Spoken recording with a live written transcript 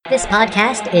This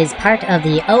podcast is part of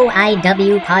the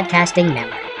OIW Podcasting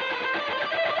Network.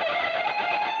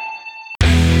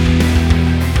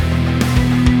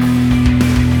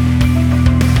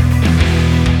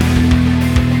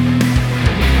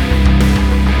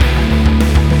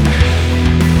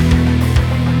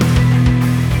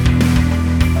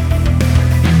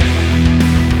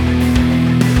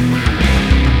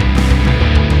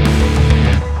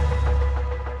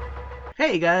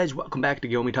 Hey guys, welcome back to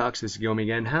Gilmy Talks. This is Gilmy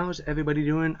again. How's everybody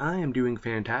doing? I am doing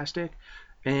fantastic,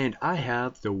 and I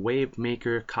have the wave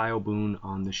maker Kyle Boone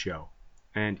on the show.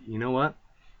 And you know what?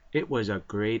 It was a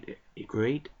great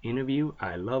interview.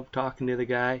 I love talking to the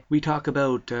guy. We talk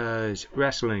about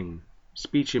wrestling,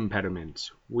 speech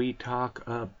impediments. We talk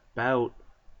about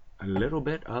a little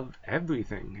bit of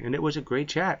everything, and it was a great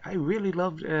chat. I really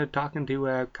loved talking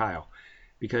to Kyle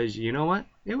because you know what?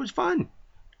 It was fun.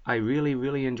 I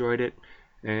really enjoyed it.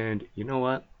 And you know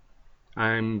what?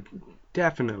 I'm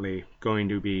definitely going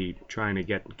to be trying to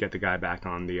get the guy back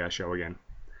on the show again.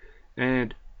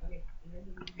 And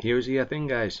here's the thing,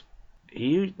 guys.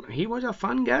 He was a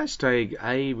fun guest.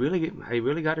 I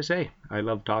really got to say, I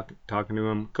love talking to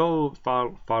him. Go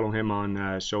follow him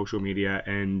on social media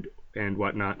and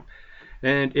whatnot.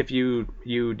 And if you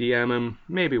DM him,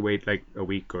 maybe wait like a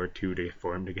week or two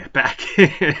for him to get back.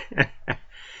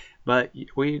 But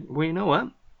we know what?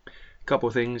 A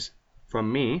couple things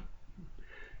from me.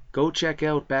 Go check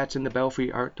out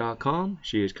batsinthebelfryart.com.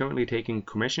 She is currently taking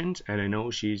commissions, and I know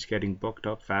she's getting booked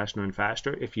up faster and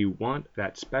faster. If you want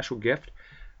that special gift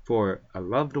for a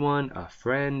loved one, a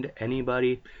friend,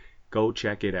 anybody, go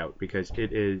check it out because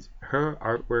her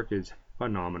artwork is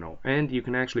phenomenal. And you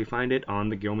can actually find it on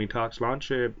the Gilmy Talks launch.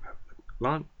 You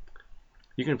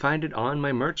can find it on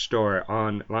my merch store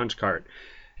on Launchcart.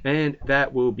 And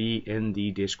that will be in the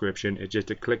description. It's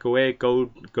just a click away. Go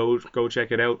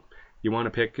check it out. You want to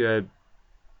pick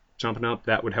Jumping Up?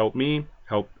 That would help me,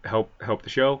 help the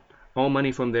show. All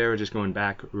money from there is just going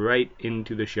back right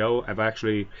into the show.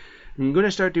 I'm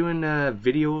gonna start doing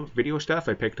video stuff.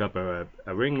 I picked up a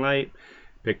ring light,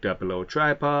 picked up a little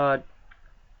tripod,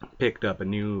 picked up a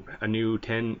new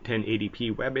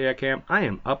 1080p webcam. I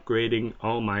am upgrading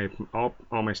all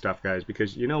my stuff, guys,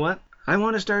 because you know what? I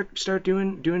want to start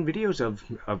doing videos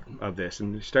of this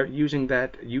and start using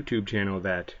that YouTube channel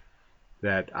that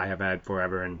I have had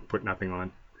forever and put nothing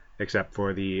on except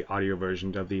for the audio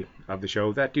versions of the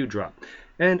show that do drop.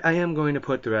 And I am going to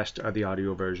put the rest of the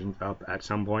audio versions up at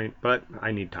some point, but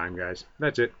I need time, guys.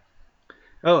 That's it.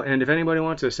 Oh, and if anybody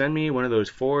wants to send me one of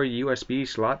those 4 USB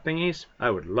slot thingies,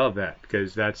 I would love that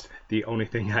because that's the only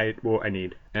thing I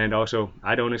need. And also,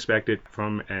 I don't expect it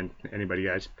from anybody,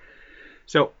 guys.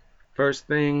 So, first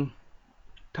thing,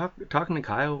 talking to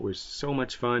Kyle was so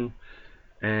much fun,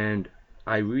 and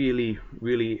I really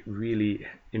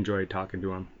enjoyed talking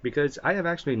to him because I have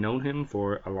actually known him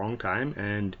for a long time,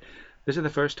 and this is the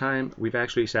first time we've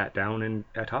actually sat down and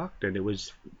talked, and it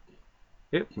was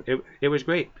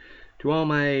great. To all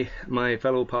my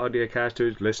fellow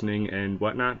podcasters listening and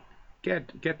whatnot,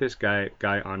 get this guy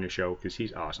on your show because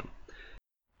he's awesome.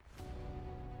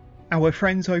 Our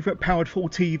friends over at Powered4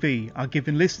 TV are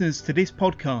giving listeners to this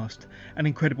podcast an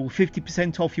incredible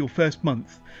 50% off your first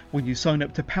month when you sign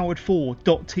up to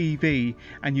powered4.tv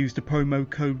and use the promo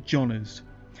code JONAS.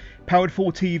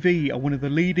 Powered4 TV are one of the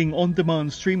leading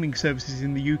on-demand streaming services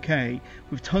in the UK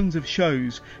with tons of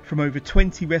shows from over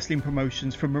 20 wrestling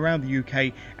promotions from around the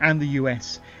UK and the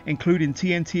US, including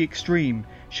TNT Extreme,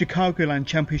 Chicagoland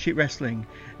Championship Wrestling,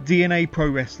 DNA Pro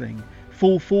Wrestling,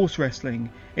 Full Force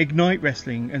Wrestling, Ignite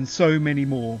Wrestling, and so many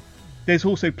more. There's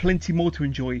also plenty more to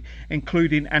enjoy,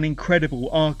 including an incredible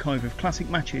archive of classic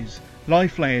matches,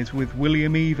 live layers with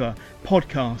William Eva,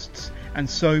 podcasts, and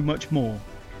so much more.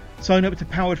 Sign up to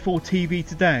Powered4 TV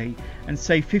today and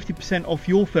save 50% off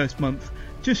your first month.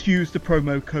 Just use the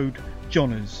promo code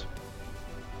JONAS.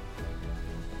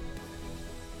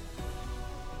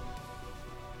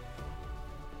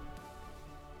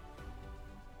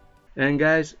 And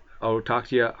guys, I'll talk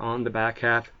to you on the back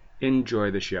half. Enjoy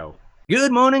the show.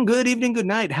 Good morning, good evening, good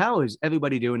night. How is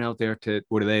everybody doing out there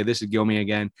today? This is Gilmy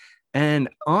again. And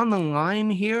on the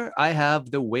line here, I have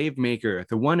the wave maker,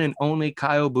 the one and only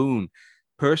Kyle Boone.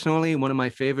 Personally, one of my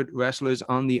favorite wrestlers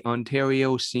on the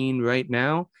Ontario scene right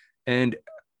now. And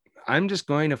I'm just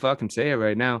going to fucking say it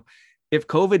right now. If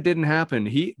COVID didn't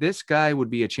happen, this guy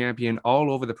would be a champion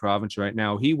all over the province right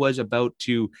now. He was about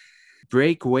to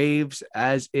break waves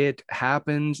as it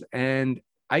happens, and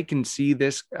I can see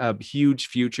this huge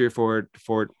future for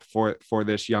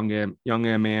this young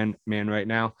man right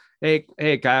now.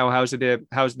 Hey Kyle, how's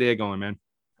the day going, man?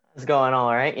 It's going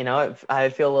all right. I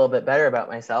feel a little bit better about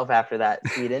myself after that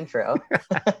sweet intro.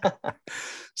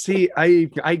 See,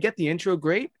 I get the intro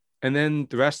great, and then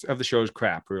the rest of the show is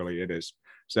crap. Really, it is.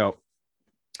 So,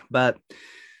 but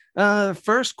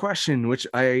first question, which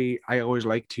I always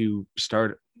like to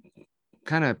start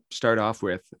off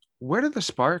with, where did the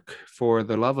spark for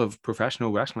the love of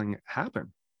professional wrestling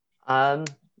happen?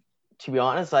 To be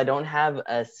honest, I don't have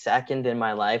a second in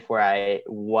my life where I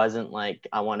wasn't like,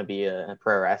 I want to be a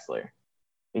pro wrestler,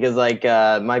 because like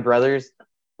my brothers,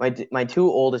 my two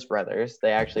oldest brothers,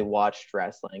 they actually watched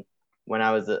wrestling when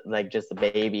I was like just a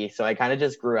baby. So I kind of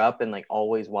just grew up and like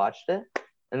always watched it.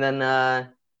 And then I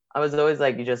was always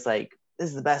like, you just like, this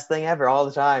is the best thing ever all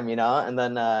the time, and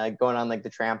then going on like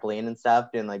the trampoline and stuff,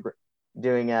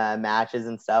 doing matches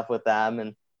and stuff with them.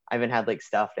 And I even had like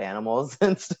stuffed animals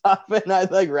and stuff, and I'd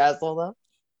like wrestle them.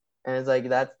 And it's like,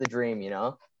 that's the dream,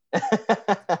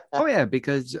 Oh yeah,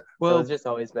 because so it's just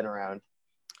always been around.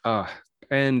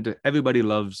 And everybody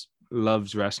loves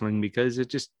wrestling because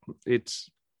it's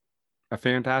a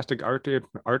fantastic art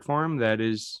form that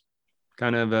is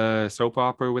kind of a soap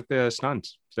opera with the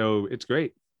stunts. So it's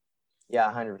great. Yeah,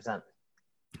 100%.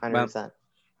 100%.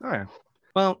 All right.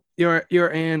 Well, you're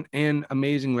an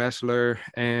amazing wrestler,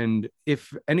 and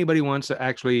if anybody wants to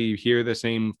actually hear the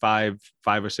same five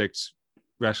or six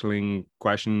wrestling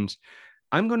questions,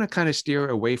 I'm going to kind of steer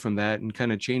away from that and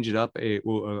kind of change it up a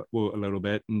little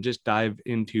bit and just dive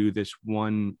into this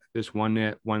one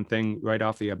thing right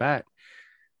off the bat.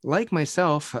 Like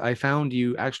myself, I found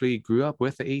you actually grew up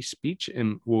with a speech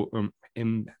I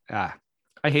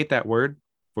hate that word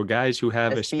for guys who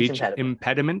have a speech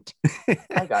impediment.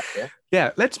 I got you.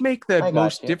 Yeah, let's make the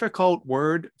most difficult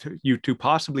word to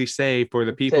possibly say for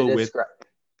the people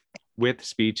with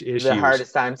speech issues. The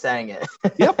hardest time saying it.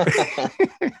 Yep.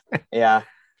 Yeah.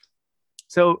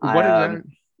 So what?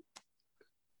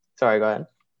 Sorry, go ahead.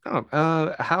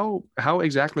 Oh, how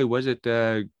exactly was it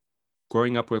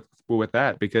growing up with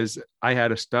that? Because I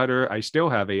had a stutter. I still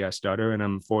have a stutter, and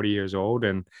I'm 40 years old,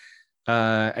 and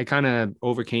I kind of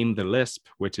overcame the lisp,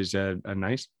 which is a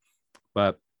nice.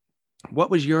 But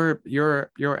what was your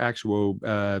actual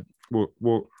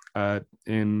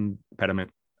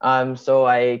impediment? So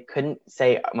I couldn't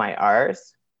say my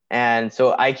R's, and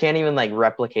so I can't even like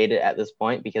replicate it at this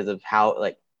point because of how,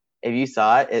 like, if you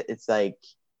saw it, it's like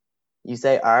you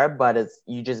say R, but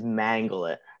you just mangle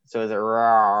it. So it's a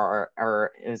or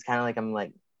it was kind of like I'm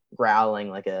like growling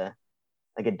like a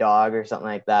dog or something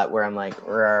like that, where I'm like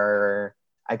rawr.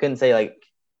 I couldn't say like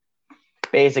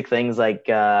basic things like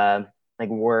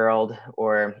world,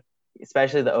 or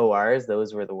especially the ORs.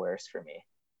 Those were the worst for me.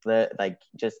 The like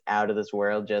just out of this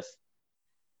world, and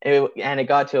it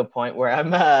got to a point where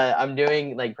I'm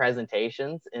doing like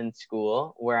presentations in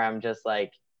school where I'm just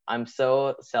like, I'm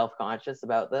so self-conscious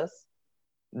about this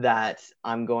that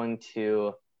I'm going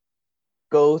to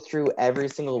go through every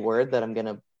single word that I'm going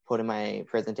to put in my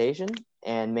presentation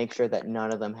and make sure that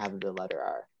none of them have the letter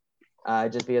R.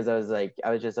 Just because I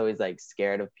was just always like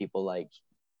scared of people like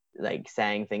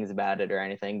saying things about it or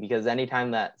anything, because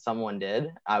anytime that someone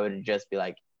did, I would just be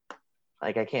like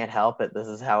I can't help it. This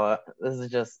is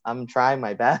just, I'm trying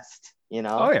my best,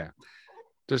 Oh yeah.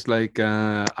 Just like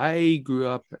I grew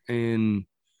up in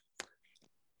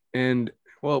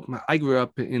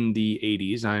the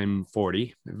 80s. I'm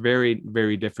 40, very,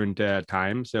 very different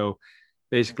time. So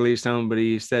basically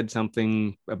somebody said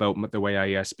something about the way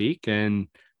I speak, and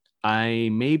I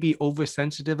may be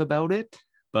oversensitive about it,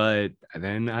 but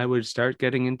then I would start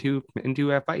getting into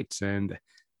fights. And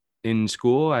in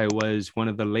school, I was one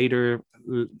of the later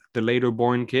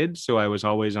born kids, so I was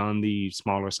always on the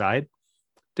smaller side.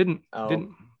 Did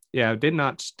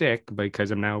not stick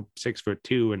because I'm now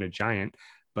 6'2" and a giant,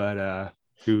 but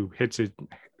who hits his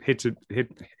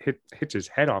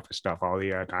head off of stuff all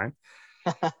the time.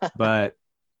 But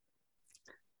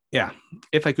yeah,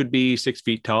 if I could be 6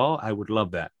 feet tall, I would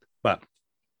love that.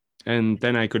 And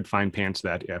then I could find pants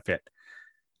that fit.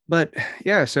 But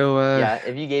yeah, so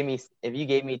if you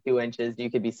gave me 2 inches, you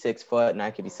could be 6 foot and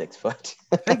I could be 6 foot.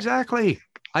 Exactly.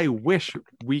 I wish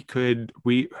we could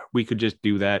just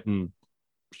do that and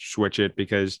switch it,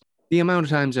 because the amount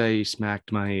of times I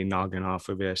smacked my noggin off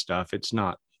of this stuff, it's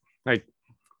not like,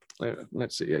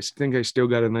 let's see, I think I still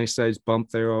got a nice size bump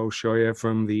there. I'll show you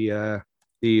from the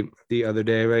other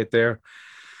day right there,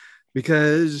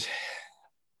 because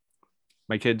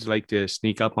my kids like to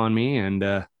sneak up on me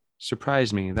and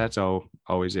surprise me. That's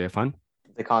always fun.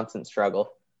 The constant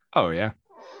struggle. Oh yeah.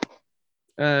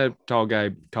 Tall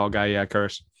guy, yeah,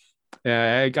 curse.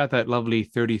 I got that lovely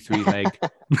 33 leg.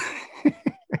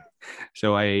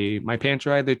 So my pants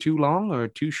are either too long or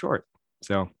too short.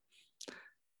 So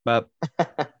But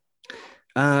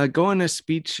going to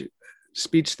speech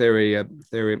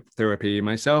therapy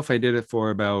myself, I did it for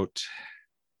about,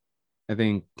 I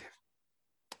think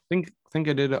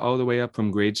I did it all the way up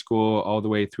from grade school all the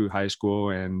way through high school,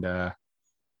 and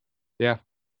yeah,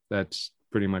 that's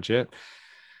pretty much it.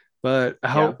 But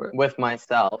Yeah, with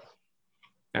myself,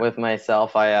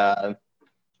 I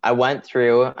went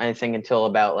through, I think, until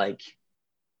about like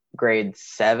grade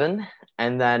 7,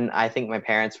 and then I think my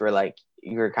parents were like,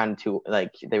 you're kind of too,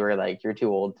 like, they were like, you're too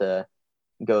old to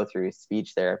go through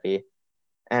speech therapy.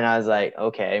 And I was like,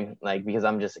 okay, like, because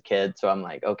I'm just a kid, so I'm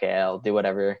like, okay, I'll do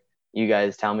whatever you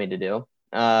guys tell me to do.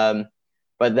 But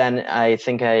then I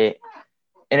think I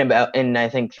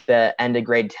think the end of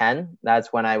grade 10,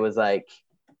 that's when I was like,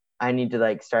 I need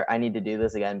to do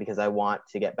this again because I want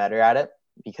to get better at it,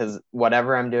 because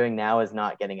whatever I'm doing now is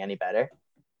not getting any better.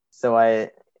 So I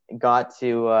got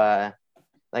to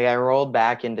I rolled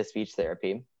back into speech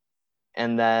therapy,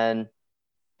 and then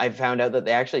I found out that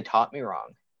they actually taught me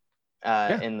wrong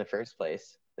in the first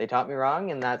place. They taught me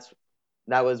wrong, and that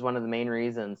was one of the main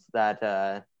reasons that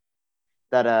I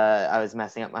was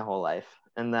messing up my whole life.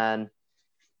 And then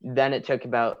it took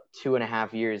about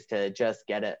 2.5 years to just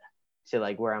get it to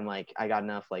like where I'm like, I got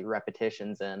enough like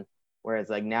repetitions in, whereas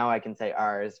like now I can say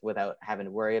R's without having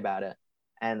to worry about it.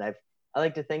 And I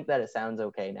like to think that it sounds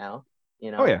okay now,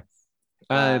 you know? Oh yeah.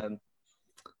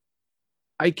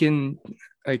 I can,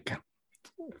 like,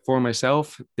 for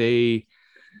myself, they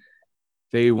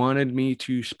wanted me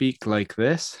to speak like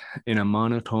this in a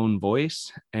monotone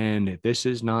voice, and this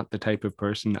is not the type of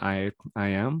person I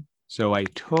am. So I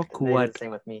took They did the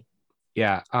same with me.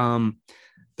 Yeah,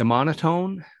 the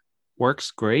monotone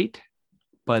works great,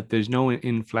 but there's no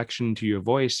inflection to your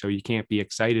voice, so you can't be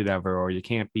excited ever, or you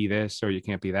can't be this, or you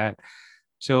can't be that.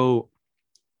 So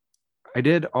I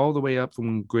did all the way up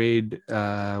from grade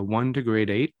 1 to grade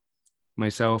 8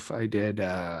 myself. I did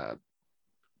the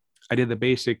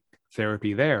basic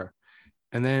therapy there,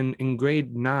 and then in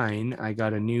grade 9 I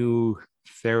got a new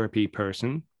therapy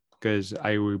person, because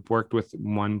I worked with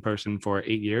one person for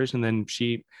 8 years, and then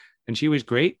she was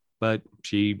great, but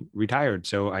she retired,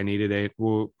 so I needed a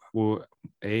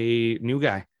new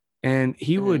guy, and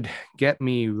he would get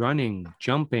me running,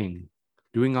 jumping,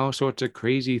 doing all sorts of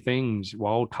crazy things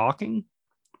while talking.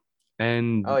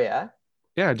 And Oh yeah,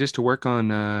 just to work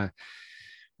on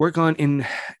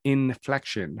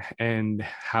inflection and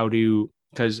how to,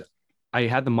 because I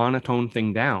had the monotone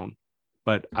thing down,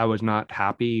 but I was not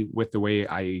happy with the way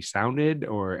I sounded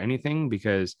or anything,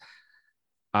 because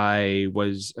I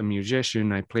was a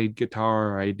musician. I played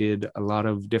guitar. I did a lot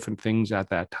of different things at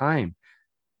that time.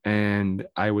 And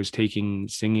I was taking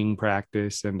singing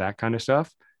practice and that kind of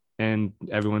stuff. And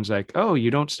everyone's like, oh,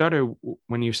 you don't stutter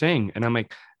when you sing. And I'm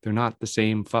like, they're not the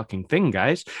same fucking thing,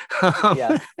 guys.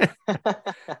 yeah. And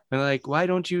like, why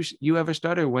don't you ever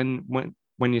stutter when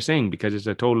you sing? Because it's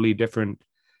a totally different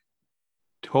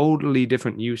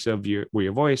use of your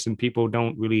voice, and people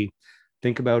don't really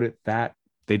think about it that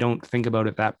they don't think about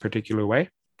it that particular way.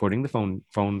 Putting the phone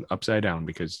upside down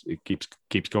because it keeps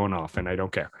going off, and I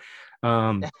don't care.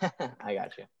 I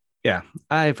got you. Yeah,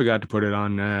 I forgot to put it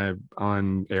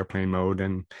on airplane mode,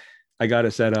 and I got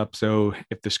it set up so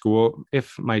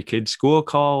if my kid's school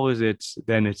calls, it's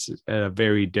a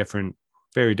very different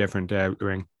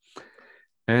ring.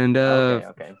 And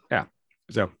Okay. yeah,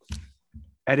 so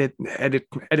edit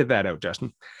that out,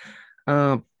 Justin.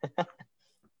 But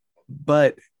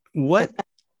what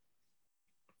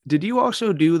did you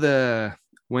also do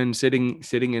when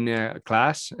sitting in a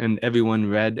class and everyone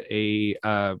read a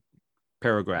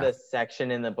paragraph? The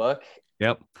section in the book.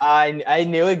 Yep. I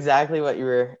knew exactly what you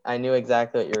were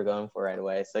going for right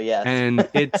away. So yes. And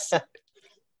it's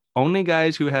only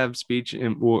guys who have speech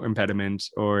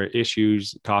impediments or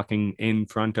issues talking in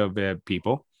front of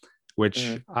people,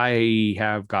 which I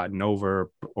have gotten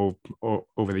over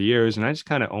the years, and I just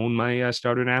kind of own my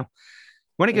stutter now.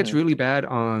 When it gets really bad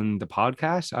on the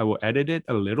podcast, I will edit it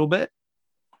a little bit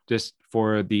just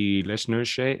for the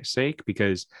listeners' sake,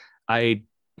 because I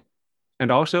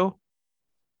love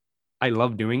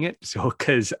doing it. So,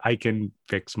 because I can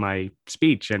fix my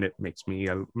speech, and it makes me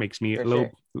a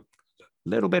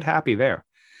little bit happy there.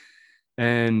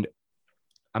 And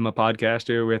I'm a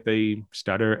podcaster with a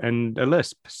stutter and a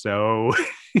lisp, so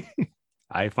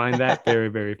I find that very,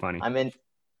 very funny. I'm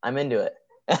into it.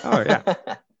 Oh yeah.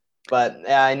 But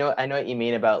yeah, I know what you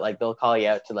mean about like they'll call you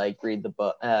out to like read the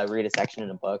book, read a section in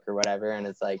a book or whatever, and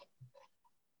it's like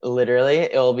literally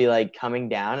it'll be like coming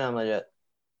down, and I'm like,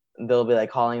 they'll be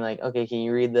like calling like, okay, can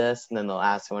you read this? And then they'll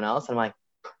ask someone else, and I'm like,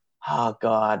 oh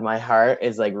God, my heart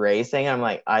is like racing. I'm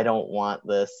like, I don't want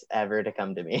this ever to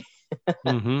come to me.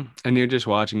 And you're just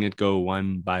watching it go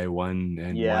one by one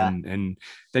and Yeah, one, and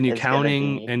then you're it's gonna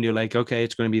counting, be. and you're like, okay,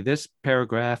 it's going to be this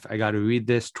paragraph. I got to read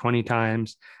this 20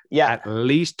 times, Yeah. at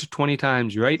least 20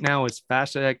 times right now, as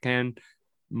fast as I can.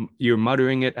 You're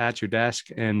muttering it at your desk,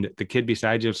 and the kid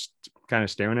beside you kind of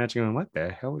staring at you, going, "What the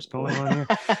hell is going on here?"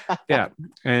 Yeah,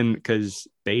 and because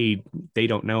they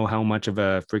don't know how much of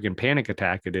a freaking panic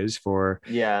attack it is for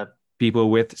Yeah. people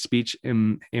with speech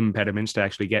impediments to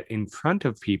actually get in front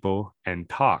of people and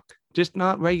talk. Just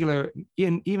not regular,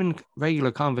 even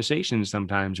regular conversations.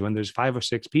 Sometimes when there's 5 or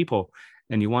 6 people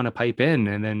and you want to pipe in,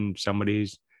 and then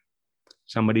somebody's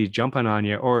jumping on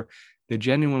you, or they're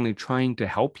genuinely trying to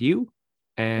help you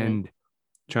and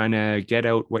trying to get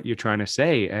out what you're trying to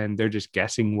say, and they're just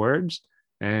guessing words,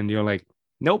 and you're like,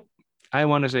 nope, I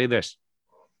want to say this.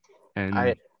 And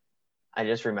I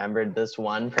just remembered this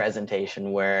one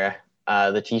presentation where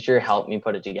the teacher helped me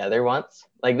put it together once.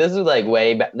 Like this is like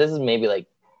way back. This is maybe like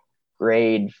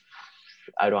grade.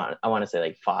 I want to say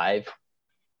like 5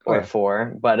 or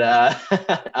 4, but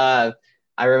I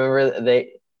remember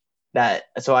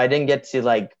so I didn't get to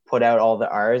like put out all the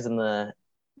R's in the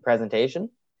presentation,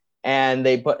 and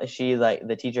the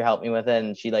teacher helped me with it,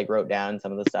 and she like wrote down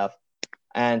some of the stuff,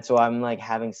 and so I'm like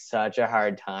having such a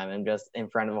hard time. I'm just in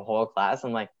front of a whole class.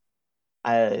 I'm like,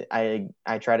 I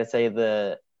try to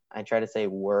say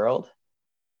world,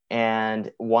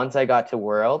 and once I got to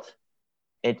world,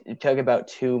 it took about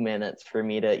 2 minutes for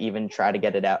me to even try to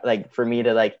get it out, like for me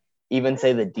to like even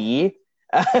say the D,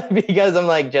 because I'm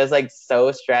like just like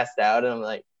so stressed out, and I'm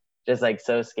like just like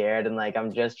so scared, and like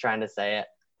I'm just trying to say it.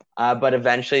 But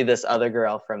eventually this other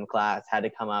girl from class had to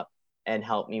come up and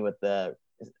help me with the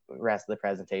rest of the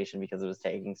presentation because it was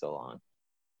taking so long.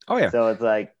 oh yeah, So it's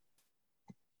like,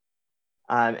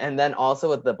 and then also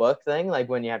with the book thing, like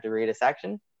when you have to read a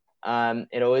section,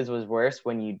 it always was worse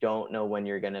when you don't know when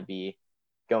you're going to be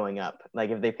going up. Like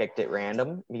if they picked it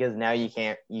random, because now you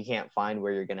can't find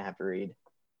where you're going to have to read.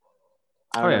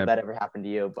 I don't know if that ever happened to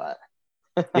you, but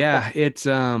yeah, it's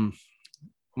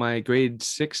my grade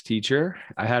 6 teacher.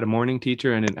 I had a morning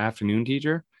teacher and an afternoon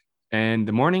teacher, and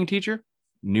the morning teacher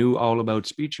knew all about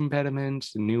speech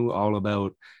impediments, knew all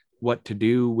about what to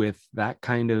do with that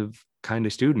kind of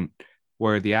student,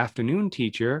 where the afternoon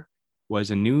teacher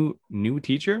was a new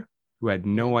teacher who had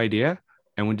no idea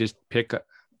and would just pick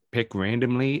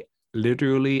randomly,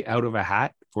 literally out of a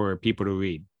hat, for people to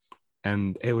read.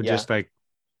 And it would just like,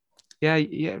 yeah,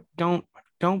 don't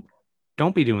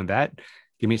be doing that.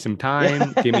 Give me some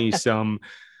time. Give me some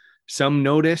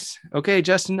notice. Okay,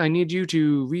 Justin, I need you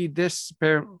to read this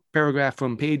paragraph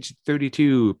from page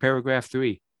 32, paragraph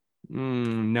 3.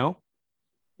 No.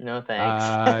 No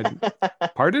thanks.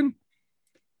 Pardon?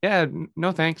 Yeah,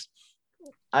 no thanks.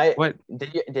 What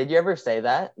did you ever say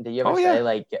that? Did you ever say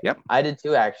like? Yep. I did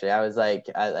too, actually. I was like,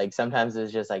 sometimes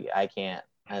it's just like I can't.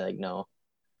 I like no.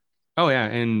 Oh yeah,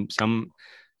 and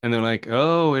they're like,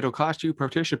 oh, it'll cost you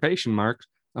participation marks.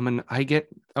 I mean,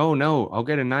 oh no, I'll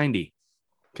get a 90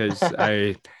 because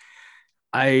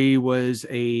I was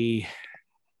a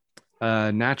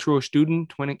natural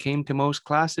student when it came to most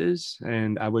classes,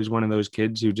 and I was one of those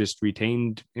kids who just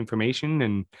retained information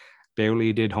and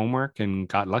barely did homework and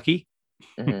got lucky.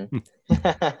 Mm-hmm.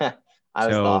 I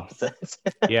was the opposite.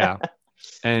 Yeah,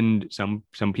 and some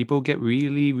people get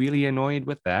really, really annoyed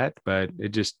with that, but it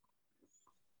just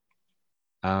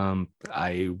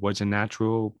I was a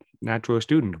natural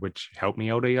student, which helped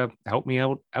me out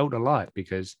a lot,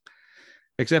 because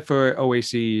except for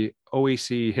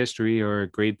OAC history or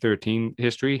grade 13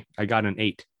 history, I got an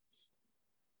 8.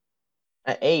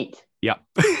 An 8? Yeah.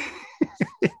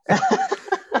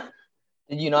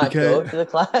 Did you not go to the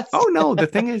class? Oh no, the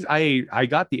thing is, I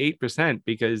got the 8%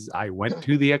 because I went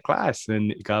to the class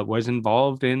and was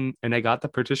involved in, and I got the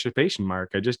participation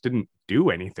mark. I just didn't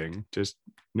do anything, just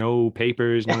no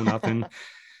papers, no nothing,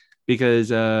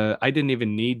 because I didn't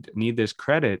even need this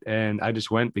credit, and I just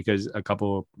went because a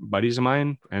couple of buddies of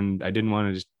mine, and I didn't want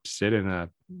to just sit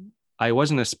I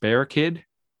wasn't a spare kid.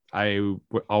 I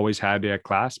always had a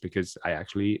class because I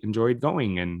actually enjoyed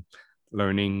going and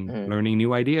learning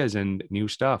new ideas and new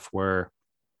stuff, where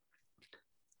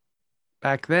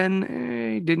back then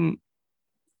I didn't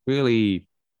really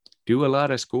do a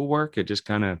lot of schoolwork. It just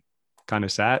kind of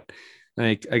sat.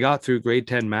 Like I got through grade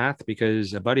 10 math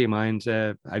because a buddy of mine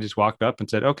said, I just walked up and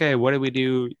said, okay, what did we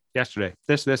do yesterday?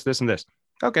 This, and this.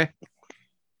 Okay.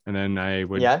 And then I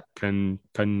would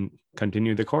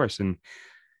continue the course. And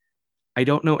I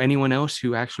don't know anyone else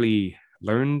who actually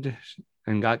learned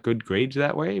and got good grades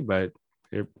that way, but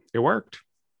it worked.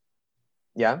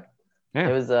 Yeah. It Yeah.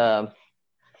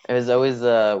 was always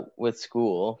with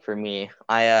school for me.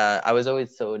 I was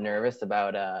always so nervous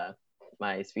about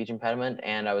my speech impediment,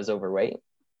 and I was overweight.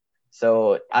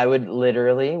 So I would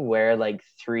literally wear like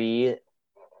three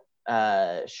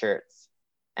shirts,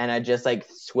 and I just like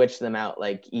switch them out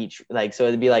like each like, so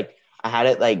it'd be like I had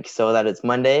it like so that it's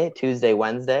Monday, Tuesday,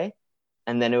 Wednesday,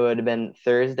 and then it would have been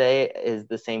Thursday is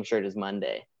the same shirt as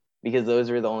Monday, because those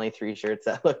were the only three shirts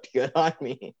that looked good on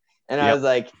me. And I Yep. was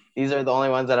like, these are the only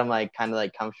ones that I'm like kind of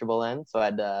like comfortable in. So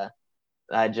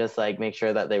I'd just like make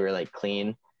sure that they were like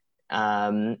clean,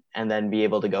 and then be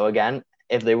able to go again.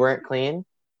 If they weren't clean,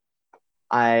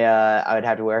 I would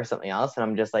have to wear something else, and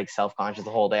I'm just like self conscious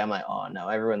the whole day. I'm like, oh no,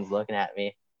 everyone's looking at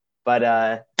me. But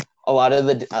a lot of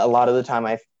the time,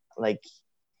 I like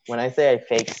when I say I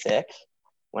fake sick.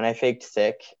 When I faked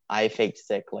sick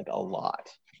like a lot.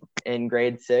 In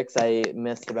grade 6, I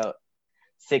missed about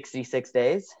 66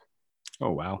 days,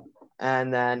 Oh, wow.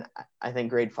 and then I think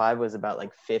grade 5 was about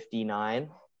like 59,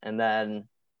 and then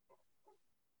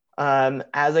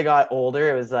as I got older,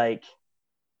 it was like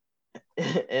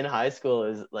in high school,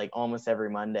 it was like almost every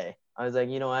Monday. I was like,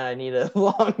 you know what? I need a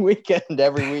long weekend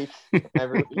every week,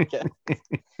 every weekend.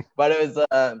 But it was,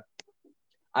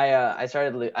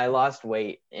 I lost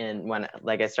weight in when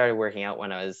like I started working out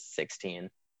when I was 16,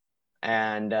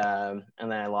 and then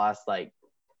I lost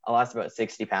about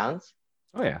 60 pounds,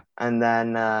 Oh, yeah. and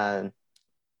then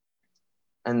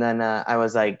I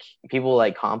was like, people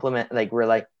like compliment, like we're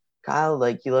like, Kyle,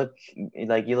 like you look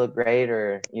great,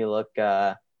 or you look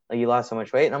like you lost so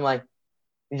much weight, and I'm like,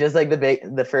 just like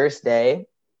the first day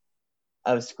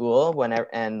of school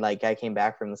and like I came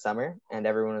back from the summer, and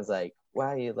everyone was like,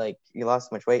 wow, you lost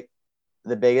so much weight.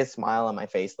 The biggest smile on my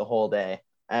face the whole day,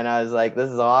 and I was like,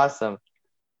 this is awesome.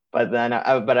 But then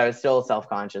I was still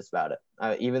self-conscious about it,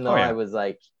 even Oh, though yeah.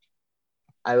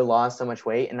 I lost so much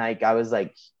weight, and like I was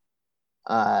like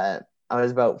I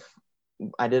was about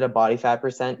I did a body fat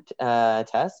percent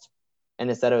test,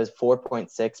 and it said it was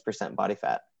 4.6% body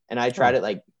fat, and I tried Oh, it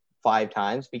like 5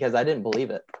 times because I didn't believe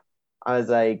it. I was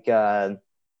like,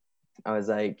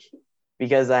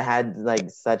 because I had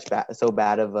like so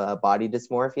bad of a body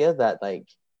dysmorphia that like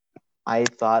I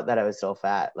thought that I was still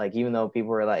fat. Like, even though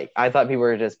people were like, I thought people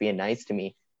were just being nice to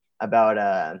me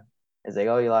about it's like,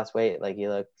 oh, you lost weight, like you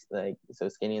look like so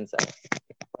skinny and stuff.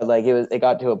 But like it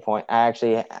got to a point. I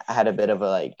actually had a bit of a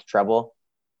like trouble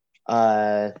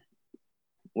uh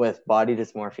with body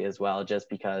dysmorphia as well, just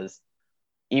because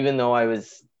even though I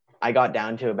got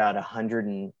down to about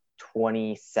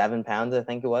 127 pounds, I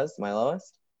think it was my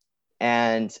lowest,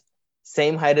 and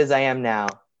same height as I am now.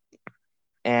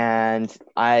 And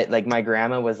I like my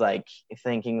grandma was like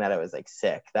thinking that I was like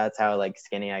sick. That's how like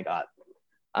skinny I got.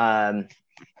 Um,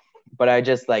 but I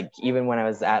just like, even when I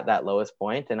was at that lowest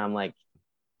point, and I'm like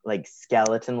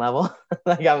skeleton level,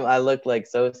 like I looked like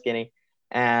so skinny,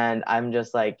 and I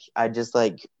just like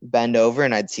bend over,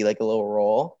 and I'd see like a little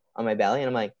roll on my belly, and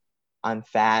I'm like, I'm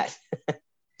fat.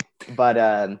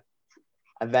 But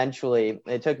eventually,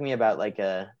 it took me about like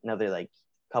another like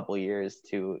couple years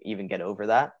to even get over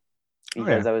that, oh, yeah.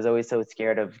 because I was always so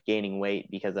scared of gaining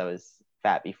weight because I was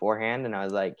fat beforehand, and I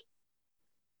was like,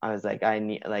 I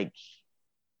need like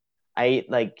I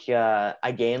ate like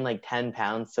I gained like 10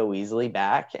 pounds so easily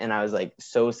back, and I was like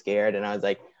so scared, and I was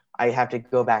like, I have to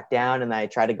go back down, and I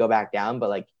tried to go back down, but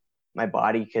like my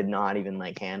body could not even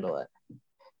like handle it.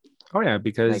 Oh, yeah. Like I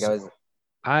Because was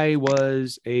I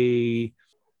was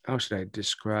how should I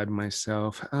describe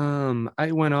myself?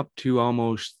 I went up to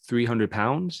almost 300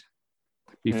 pounds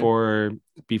Mhm.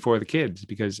 before the kids,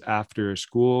 because after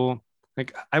school,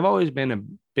 like I've always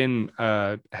been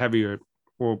a heavier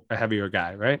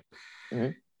guy, right?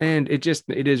 Mhm. And it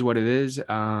is what it is.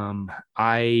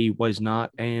 I was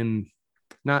not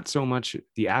so much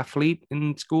the athlete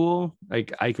in school.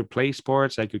 Like I could play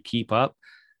sports, I could keep up,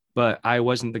 but I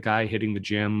wasn't the guy hitting the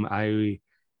gym. I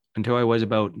Until I was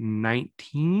about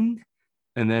 19,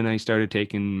 and then I started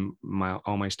taking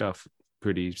all my stuff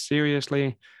pretty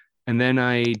seriously. And then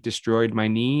I destroyed my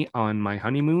knee on my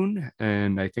honeymoon,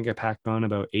 and I think I packed on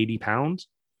about 80 pounds.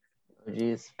 Oh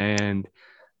geez. And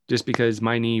just because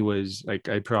my knee was like,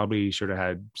 I probably should have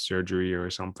had surgery or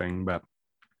something, but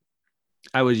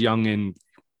I was young and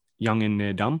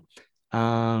dumb.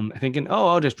 Thinking, oh,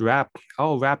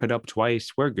 I'll wrap it up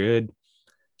twice. We're good.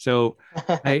 So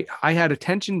I had a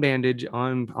tension bandage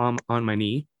on my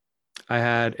knee. I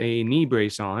had a knee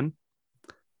brace on,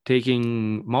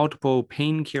 taking multiple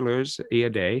painkillers a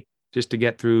day just to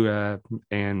get through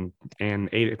an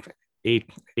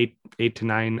 8 to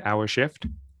 9 hour shift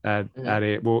Mhm. at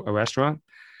a restaurant.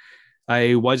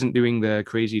 I wasn't doing the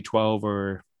crazy 12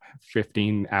 or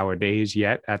 15-hour days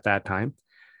yet at that time.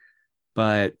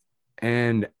 But,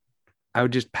 and I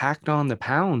would just packed on the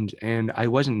pounds and I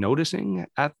wasn't noticing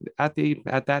at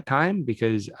that time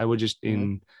because I was just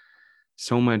in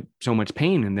so much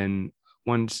pain. And then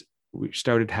once we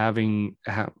started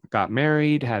got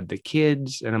married, had the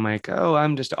kids, and I'm like, oh,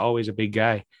 I'm just always a big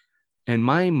guy. And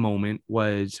my moment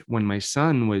was when my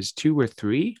son was 2 or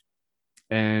 3,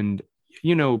 and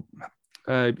Stronach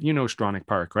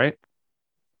Park, right?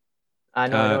 No, I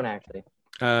don't actually.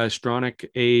 Stronach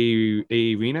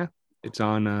a arena. It's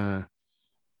on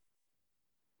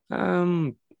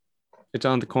it's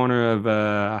on the corner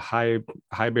of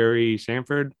Highbury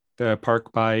Sanford, the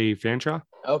park by Fanshawe.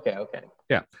 Okay.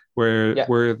 Yeah, where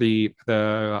the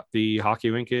hockey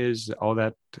rink is, all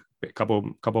that,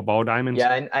 couple ball diamonds.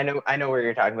 Yeah, I know where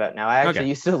you're talking about now. I actually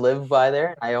used to live by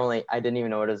there. I didn't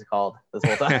even know what it was called this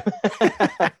whole time.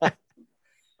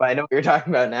 But I know what you're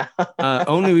talking about now.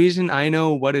 Only reason I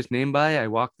know what it's named by, I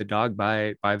walk the dog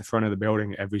by the front of the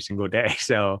building every single day.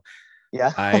 So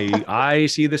yeah, I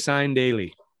see the sign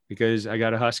daily because I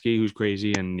got a husky who's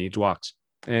crazy and needs walks,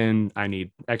 and I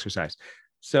need exercise.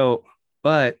 So,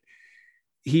 but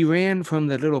he ran from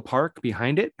the little park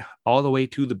behind it all the way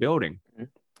to the building.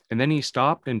 And then he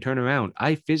stopped and turned around.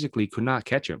 I physically could not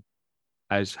catch him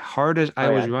as hard as I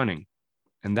was running.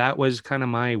 And that was kind of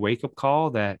my wake-up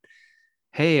call that,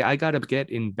 hey, I got to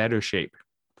get in better shape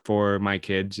for my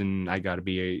kids, and I got to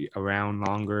be around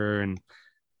longer.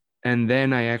 And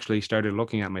then I actually started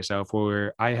looking at myself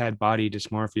where I had body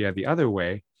dysmorphia the other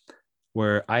way,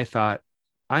 where I thought,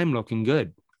 I'm looking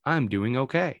good. I'm doing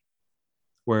okay.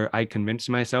 Where I convinced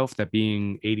myself that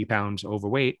being 80 pounds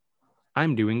overweight,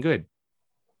 I'm doing good.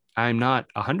 I'm not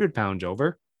 100 pounds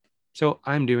over. So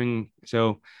I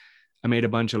made a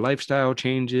bunch of lifestyle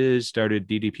changes, started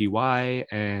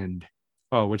DDPY,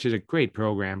 which is a great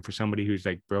program for somebody who's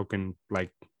like broken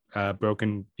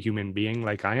human being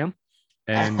like I am.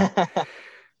 And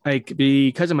like,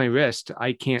 because of my wrist,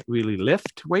 I can't really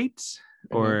lift weights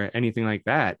or anything like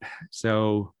that.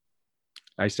 So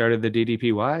I started the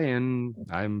DDPY, and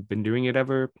I've been doing it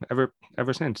ever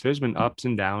since. There's been ups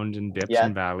and downs and dips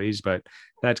and valleys, but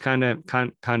that's kind of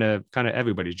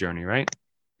everybody's journey, right?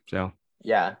 So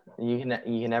yeah, you can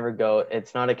never go.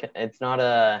 It's not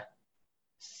a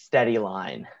steady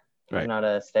line. It's not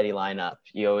a steady line up.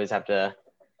 You always have to.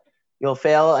 You'll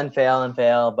fail and fail and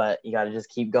fail, but you got to just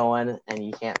keep going, and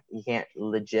you can't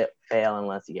legit fail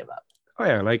unless you give up. Oh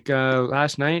yeah, like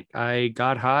last night I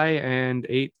got high and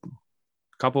ate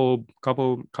couple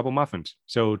muffins.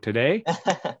 So today,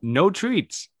 no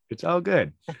treats. It's all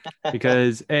good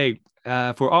because hey,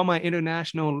 for all my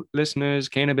international listeners,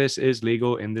 cannabis is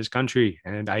legal in this country,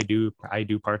 and I do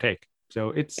partake. So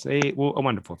it's a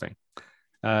wonderful thing.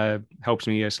 Helps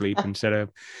me sleep instead of.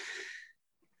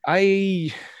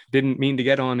 I didn't mean to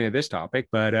get on this topic,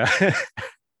 but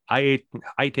I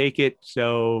take it.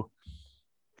 So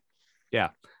yeah.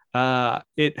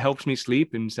 It helps me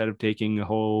sleep instead of taking a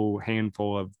whole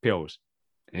handful of pills,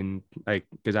 and like,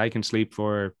 because I can sleep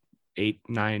for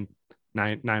 9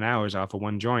 hours off of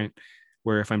one joint,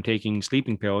 where if I'm taking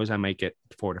sleeping pills, I might get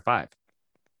 4 to 5.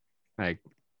 Like,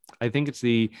 I think it's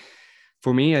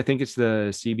for me, I think it's the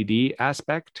CBD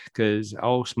aspect, because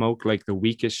I'll smoke like the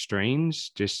weakest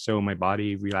strains just so my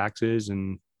body relaxes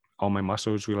and all my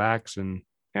muscles relax, and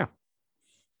yeah,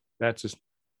 that's just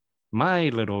my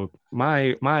little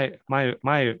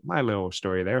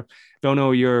story there. Don't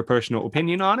know your personal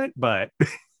opinion on it, but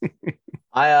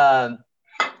I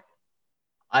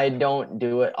don't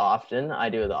do it often. I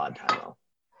do it the odd time though.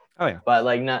 Oh yeah, but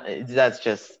like that's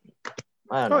just,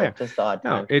 I don't know, just the odd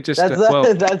time. No, it just that's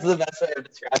the best way of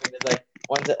describing it. Like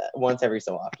once every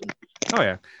so often. Oh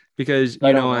yeah, because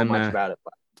I don't know much about it.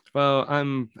 But. Well,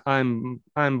 I'm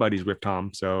buddies with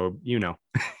Tom, so you know.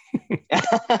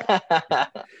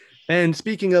 And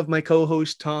speaking of my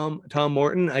co-host Tom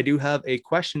Morton, I do have a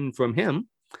question from him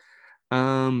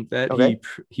that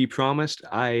he promised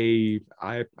I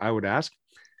would ask.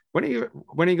 When are you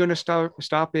going to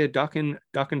stop ducking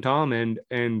Tom and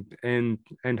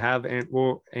have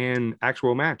an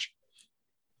actual match?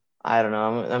 I don't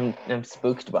know. I'm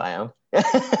spooked by him.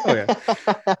 Oh yeah,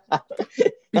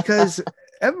 because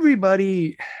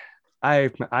everybody,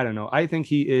 I don't know. I think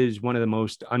he is one of the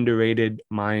most underrated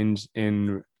minds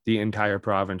in the entire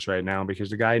province right now, because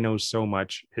the guy knows so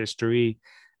much history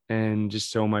and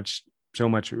just so much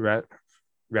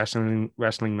wrestling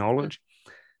knowledge.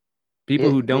 People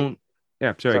who don't.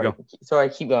 Yeah, sorry, go. Sorry,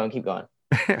 keep going.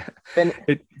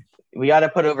 We got to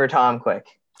put over Tom quick.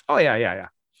 Oh yeah.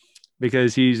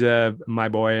 Because he's my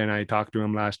boy, and I talked to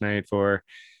him last night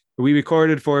We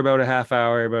recorded for about a half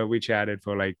hour, but we chatted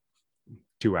for like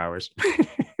 2 hours.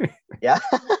 Yeah.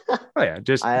 Oh yeah,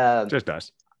 just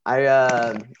us.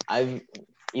 I've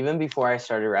even before I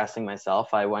started wrestling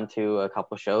myself, I went to a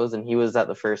couple shows, and he was at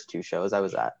the first two shows I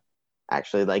was at,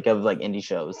 actually, like of like indie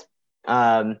shows.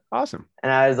 Awesome.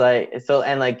 And I was like, so,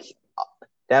 and like,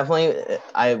 definitely,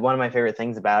 one of my favorite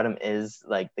things about him is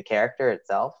like the character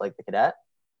itself, like the cadet,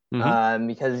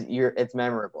 because it's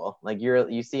memorable. Like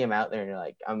you see him out there, and you're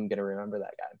like, I'm gonna remember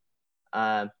that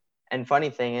guy. And funny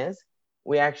thing is,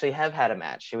 we actually have had a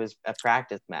match. It was a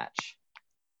practice match.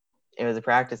 It was a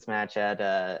practice match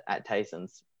at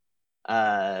Tyson's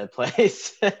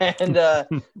place, and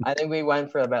I think we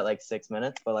went for about like 6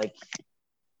 minutes, but like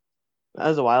that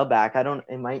was a while back.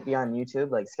 It might be on YouTube,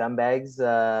 like Scumbags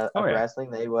of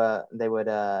Wrestling. They would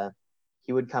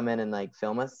he would come in and like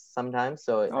film us sometimes,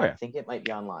 so I think it might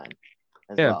be online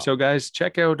as well. So guys,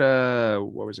 check out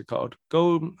what was it called?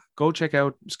 Go check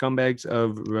out Scumbags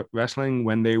of Wrestling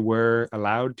when they were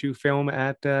allowed to film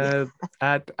at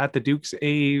at the Duke's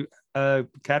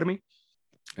Academy.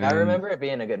 I remember it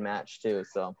being a good match too.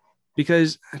 So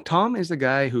because Tom is the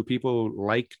guy who people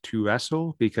like to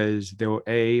wrestle because they'll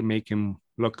make him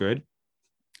look good.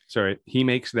 Sorry, he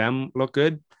makes them look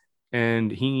good, and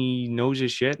he knows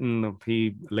his shit and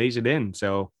he lays it in.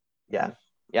 So yeah,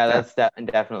 that's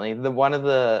definitely one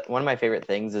of my favorite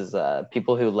things is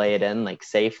people who lay it in like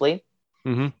safely.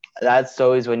 Mm-hmm. That's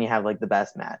always when you have like the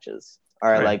best matches,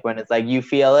 or like when it's like you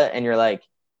feel it and you're like,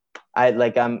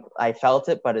 I felt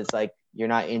it, but it's like you're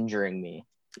not injuring me.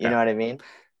 You know what I mean?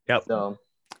 Yep. So,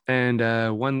 and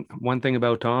one thing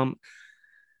about Tom,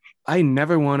 I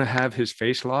never want to have his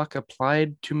face lock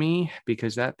applied to me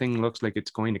because that thing looks like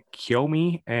it's going to kill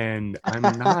me, and I'm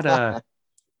not a.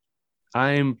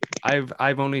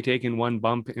 I've only taken one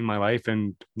bump in my life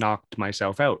and knocked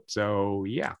myself out. So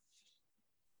yeah.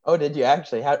 Oh, did you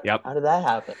actually? How did that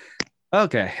happen?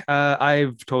 Okay.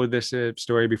 I've told this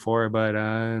story before, but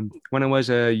when I was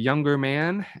a younger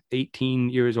man, 18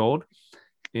 years old,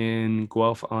 in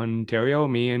Guelph, Ontario,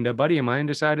 me and a buddy of mine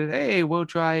decided, hey, we'll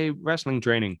try wrestling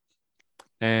training.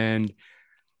 And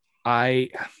I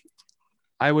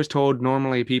was told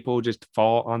normally people just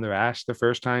fall on their ass the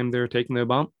first time they're taking a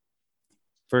bump.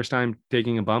 First time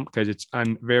taking a bump, because it's a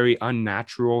very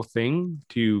unnatural thing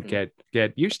to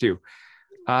get used to.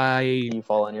 You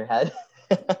fall on your head?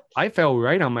 I fell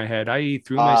right on my head. I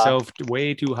threw myself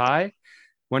way too high.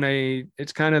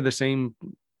 It's kind of the same.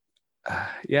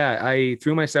 I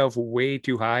threw myself way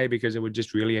too high because I was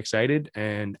just really excited,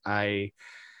 and it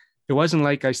wasn't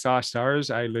like I saw stars.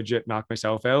 I legit knocked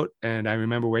myself out, and I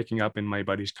remember waking up in my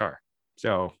buddy's car.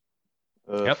 So,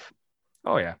 Yep.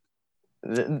 Oh yeah.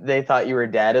 They thought you were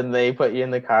dead, and they put you in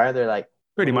the car. They're like,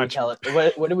 pretty much.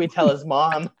 What did we tell his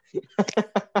mom?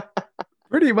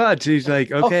 Pretty much. He's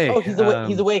like, okay. He's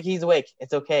awake. He's awake.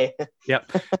 It's okay.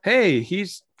 Yep. Hey,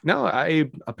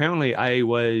 I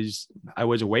was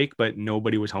awake, but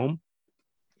nobody was home.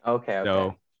 Okay.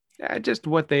 So just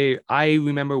I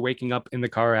remember waking up in the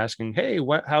car asking, hey,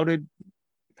 how did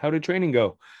training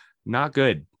go? Not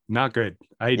good.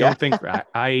 I don't think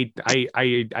I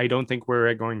don't think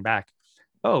we're going back.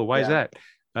 Oh, why is that?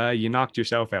 You knocked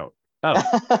yourself out.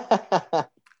 Oh.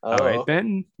 All right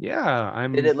then. Yeah.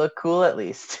 Did it look cool at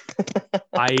least?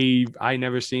 I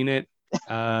never seen it.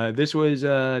 This was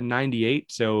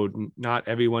 98, so not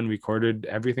everyone recorded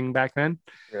everything back then.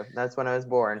 That's when I was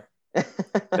born.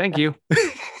 Thank you.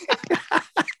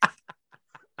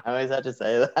 I always have to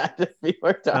say that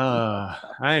before talking.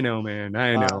 I know, man.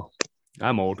 I know.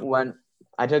 I'm old. When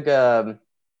I took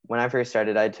when I first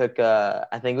started, I took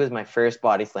I think it was my first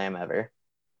body slam ever,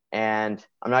 and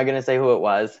I'm not gonna say who it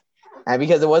was, and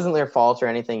because it wasn't their fault or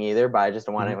anything either, but I just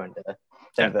don't want anyone to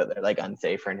think that they're like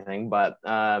unsafe or anything. But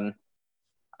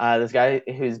this guy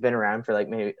who's been around for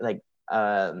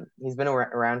he's been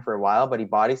around for a while, but he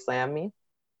body slammed me,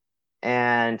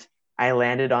 and I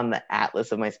landed on the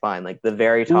atlas of my spine, like the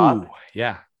very top. Ooh,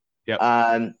 yeah.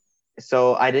 Yep.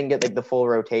 So I didn't get like the full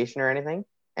rotation or anything,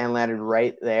 and landed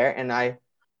right there, and I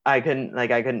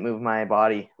couldn't move my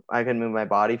body. I couldn't move my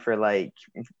body for like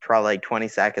probably like 20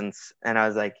 seconds, and I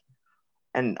was like,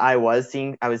 and I was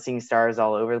seeing stars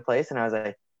all over the place, and I was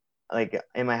like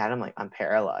in my head, I'm like, I'm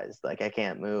paralyzed, like I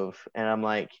can't move, and I'm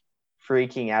like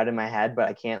freaking out in my head, but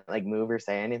I can't like move or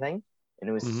say anything, and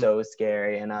it was so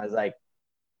scary, and I was like,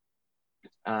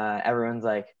 everyone's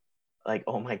like,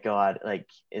 oh my god, like,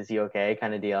 is he okay,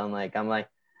 kind of deal, and like I'm like,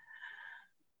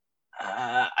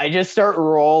 I just start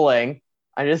rolling.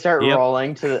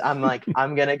 Rolling to I'm like,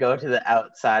 I'm gonna go to the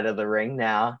outside of the ring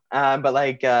now, but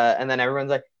like and then everyone's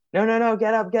like, no,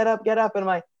 get up, and I'm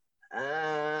like,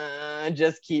 I'm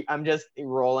just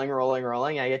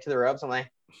rolling. I get to the ropes. I'm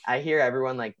like, I hear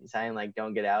everyone like saying like,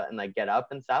 don't get out and like get up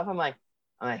and stuff. I'm like,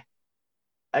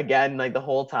 again, like the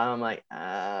whole time, I'm like,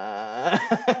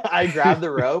 I grab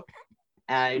the rope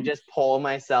and I just pull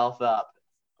myself up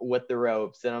with the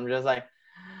ropes. And I'm just like,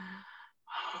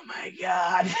 oh my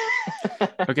God.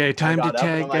 Okay, time to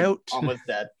tag like, out. almost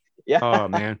dead. Yeah. Oh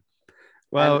man.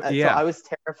 Well, So yeah. I was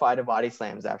terrified of body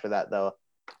slams after that, though.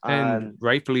 And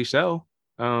rightfully so.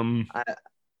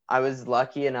 I was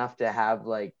lucky enough to have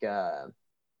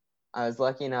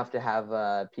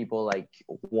people like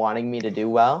wanting me to do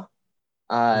well,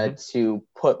 to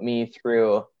put me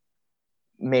through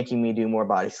making me do more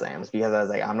body slams, because I was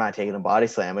like, I'm not taking a body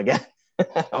slam again.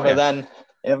 But then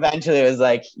eventually it was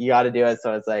like, you got to do it.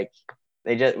 So it's like,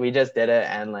 we just did it,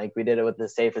 and like we did it with the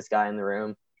safest guy in the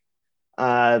room.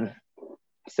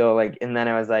 So like, and then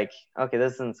I was like, okay,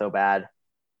 this isn't so bad.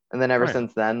 And then ever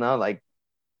since then, though, like,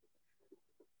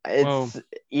 it's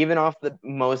even off the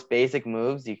most basic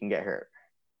moves, you can get hurt.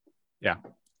 Yeah.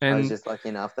 And I was just lucky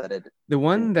enough that the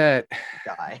one that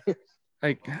die.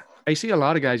 like, I see a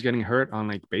lot of guys getting hurt on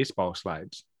like baseball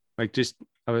slides, like just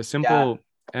a simple,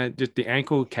 just the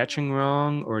ankle catching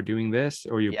wrong, or doing this,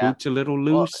 or your boots a little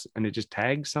loose, and it just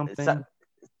tags something.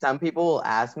 Some people will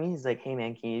ask me, he's like, hey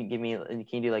man, can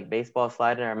you do like baseball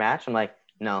slide in our match? I'm like,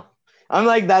 no. I'm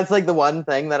like, that's like the one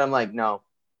thing that I'm like, no.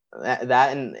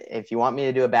 That and if you want me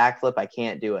to do a backflip, I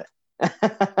can't do it.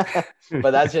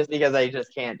 But that's just because I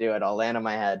just can't do it. I'll land on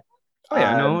my head. Oh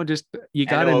yeah, no, just you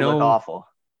gotta know. Look awful.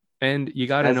 And you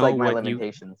gotta know like my what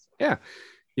limitations.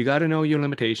 You gotta know your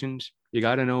limitations. You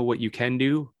gotta know what you can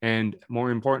do, and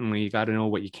more importantly, you gotta know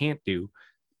what you can't do.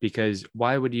 Because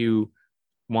why would you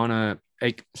wanna,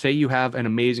 like, say you have an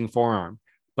amazing forearm,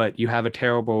 but you have a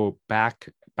terrible back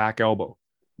elbow?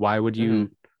 Why would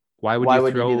you? Why would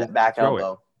you do that back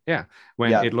elbow? Yeah,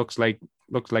 when it looks like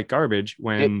garbage.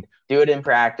 When do it in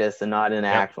practice and not in an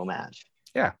actual match.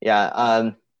 Yeah.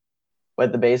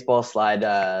 With the baseball slide,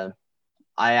 I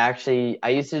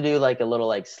used to do like a little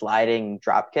like sliding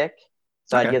drop kick.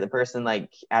 So I'd get the person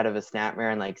like out of a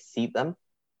snapmare and like seat them,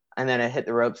 and then I hit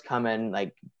the ropes, come in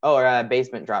like, or a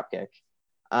basement drop kick.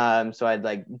 So I'd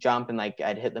like jump and like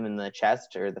I'd hit them in the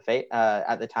chest or the face.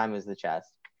 At the time it was the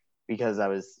chest, because I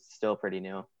was still pretty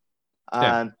new.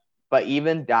 But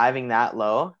even diving that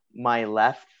low, I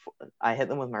hit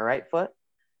them with my right foot,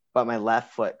 but my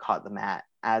left foot caught the mat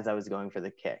as I was going for the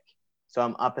kick. So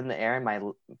I'm up in the air and my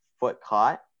foot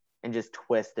caught and just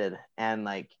twisted. And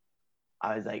like,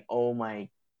 I was like, oh my,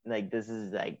 like, this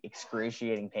is like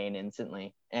excruciating pain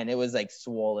instantly. And it was like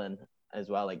swollen as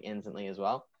well, like instantly as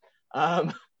well.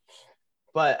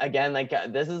 But again, like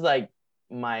this is like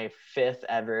my 5th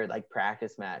ever like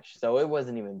practice match. So it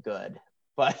wasn't even good.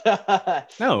 But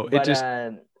no, it just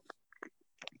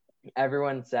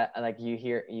everyone said, like,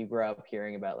 you grow up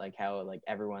hearing about like how like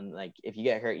everyone, like if you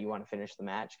get hurt you want to finish the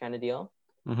match kind of deal.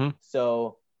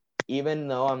 So even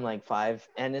though I'm like 5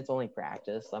 and it's only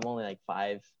practice, I'm only like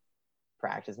 5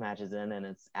 practice matches in and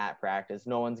it's at practice,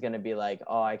 no one's gonna be like,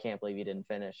 oh, I can't believe you didn't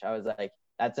finish. I was like,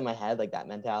 that's in my head, like that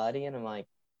mentality, and I'm like,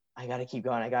 I gotta keep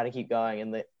going.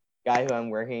 And the guy who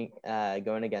I'm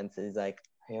going against is like,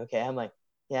 are you okay? I'm like,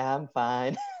 yeah, I'm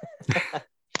fine.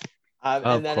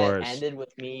 And then it ended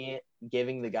with me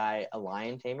giving the guy a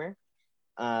lion tamer.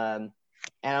 And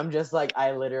I'm just like,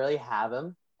 I literally have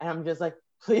him. And I'm just like,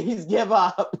 please give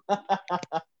up.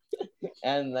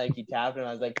 And like he tapped him.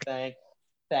 I was like, thank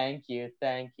you.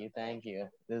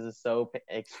 This is so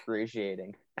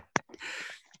excruciating.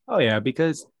 Oh yeah,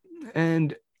 because,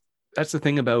 and that's the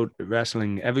thing about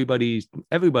wrestling.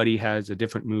 Everybody has a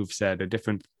different move set, a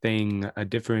different thing, a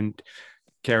different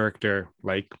character.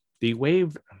 Like the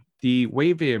wave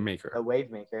maker. A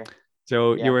wave maker.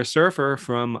 So you're a surfer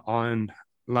from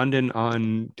London,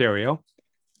 Ontario,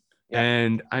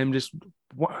 and I'm just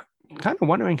kind of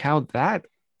wondering how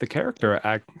the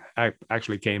character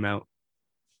actually came out.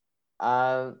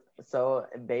 So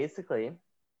basically,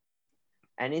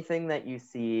 anything that you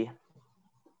see,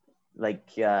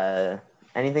 like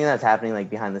anything that's happening like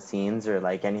behind the scenes, or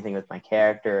like anything with my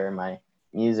character or my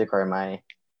music or my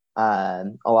a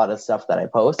lot of stuff that I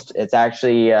post, it's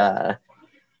actually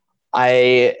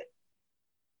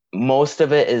most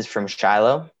of it is from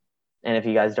Shiloh. And if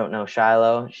you guys don't know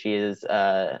Shiloh, she is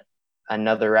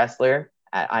another wrestler.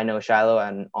 I know Shiloh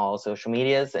on all social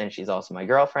medias, and she's also my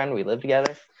girlfriend. We live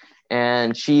together,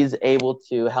 and she's able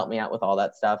to help me out with all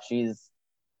that stuff. She's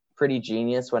pretty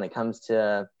genius when it comes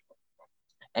to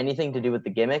anything to do with the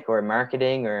gimmick or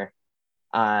marketing or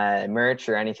merch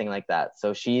or anything like that.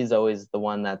 So she's always the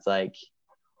one that's like,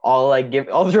 I'll like give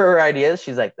all her ideas.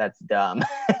 She's like, that's dumb.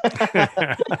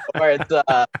 Or it's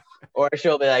or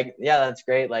she'll be like, yeah, that's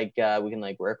great. Like we can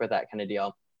like work with that kind of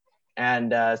deal.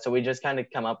 And so we just kind of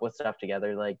come up with stuff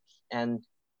together, like, and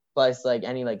plus like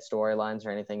any like storylines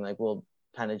or anything, like we'll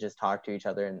kind of just talk to each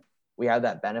other, and we have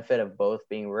that benefit of both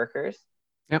being workers.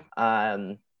 Yep.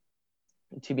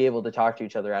 To be able to talk to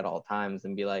each other at all times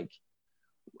and be like,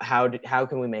 how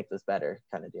can we make this better,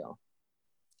 kind of deal.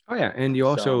 Oh yeah, and you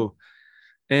also,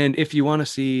 and if you want to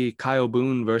see Kyle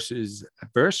Boone versus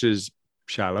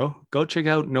Shallow, go check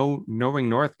out No Ring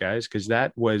North, guys, because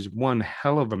that was one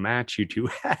hell of a match you two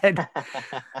had.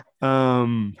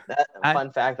 Fun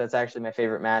fact, that's actually my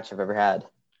favorite match I've ever had.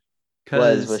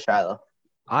 Was with Shiloh.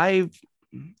 I'm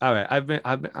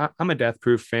a Death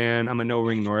Proof fan. I'm a No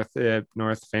Ring North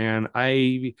fan.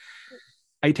 I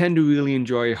tend to really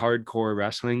enjoy hardcore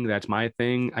wrestling. That's my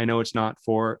thing. I know it's not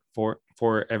for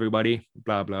everybody,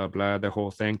 blah, blah, blah, the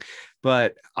whole thing.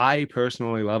 But I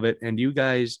personally love it. And you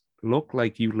guys look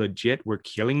like you legit were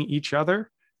killing each other.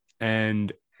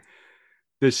 And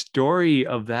the story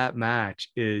of that match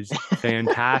is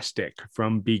fantastic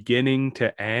from beginning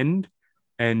to end.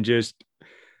 And just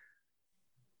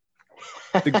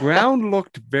the ground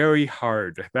looked very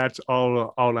hard. That's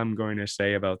all I'm going to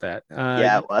say about that.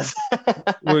 Yeah, it was.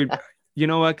 You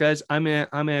know what, guys? I'm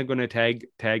gonna tag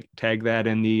that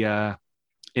in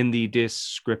the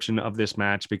description of this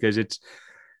match, because it's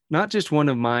not just one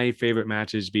of my favorite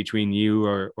matches between you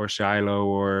or Shiloh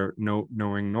or No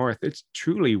Ring North. It's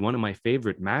truly one of my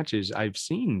favorite matches I've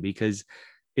seen, because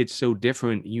it's so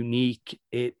different, unique.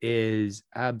 It is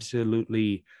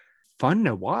absolutely fun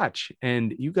to watch.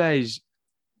 And you guys,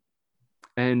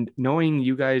 and knowing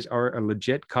you guys are a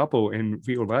legit couple in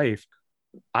real life,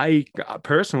 I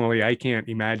personally, I can't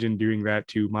imagine doing that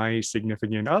to my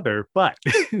significant other, but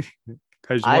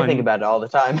because I think about it all the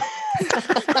time.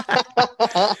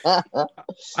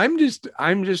 I'm just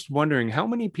wondering how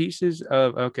many pieces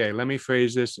of, okay, let me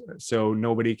phrase this so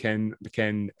nobody can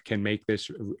make this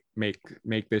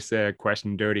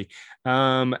question dirty.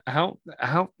 How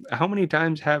many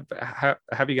times have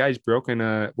you guys broken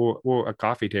a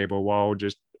coffee table while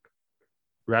just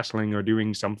wrestling or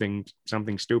doing something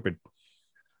stupid?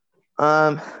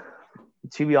 To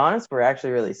be honest, we're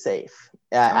actually really safe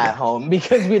at home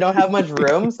because we don't have much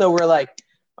room. So we're like,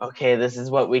 okay, this is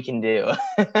what we can do.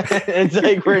 It's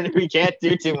like we can't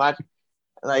do too much.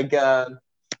 Like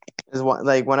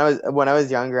like when I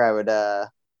was younger, I would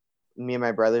me and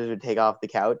my brothers would take off the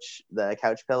couch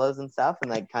pillows and stuff, and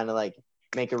like kind of like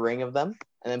make a ring of them,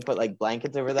 and then put like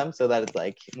blankets over them so that it's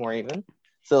like more even.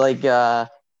 So like a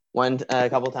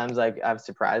couple times like I've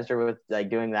surprised her with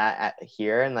like doing that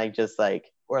here, and like just like,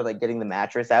 or like getting the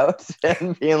mattress out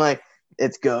and being like,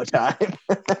 it's go time.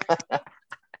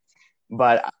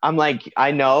 But I'm like,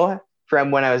 I know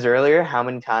from when I was earlier how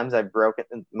many times I've broken,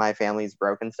 my family's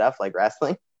broken stuff like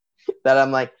wrestling, that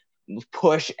I'm like,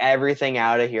 push everything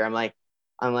out of here. I'm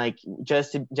like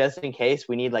just in case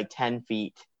we need like 10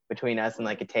 feet between us and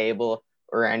like a table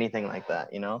or anything like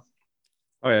that, you know?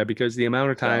 Oh yeah, because the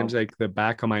amount of times like the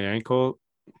back of my ankle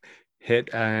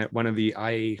hit one of the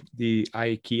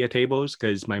IKEA tables,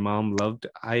 because my mom loved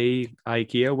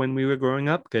IKEA when we were growing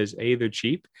up, because they're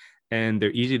cheap and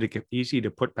they're easy to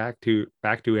put back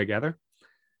together.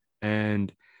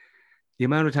 And the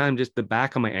amount of time just the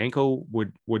back of my ankle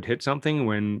would hit something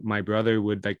when my brother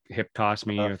would like hip toss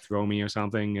me or throw me or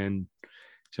something. And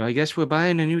so I guess we're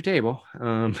buying a new table.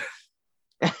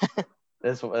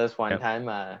 This one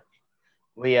time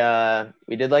we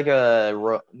did like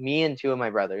me and two of my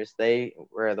brothers, they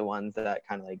were the ones that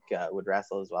kind of like would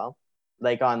wrestle as well,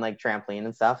 like on like trampoline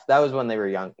and stuff. That was when they were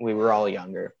young. We were all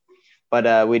younger,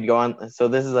 but we'd go on. So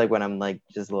this is like when I'm like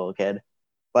just a little kid,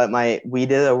 but we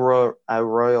did a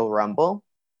Royal Rumble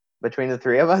between the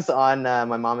three of us on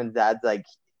my mom and dad's like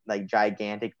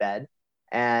gigantic bed,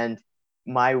 and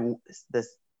one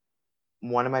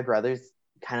of my brothers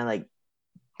kind of like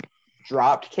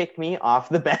drop kicked me off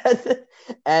the bed,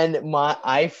 and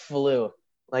I flew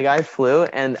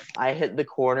and I hit the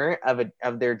corner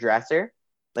of their dresser,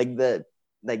 like the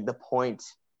point,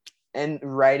 and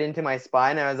right into my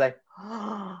spine. I was like,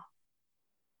 oh,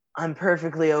 I'm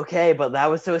perfectly okay, but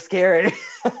that was so scary.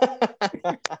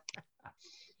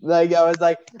 Like I was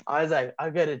like I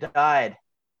could have died.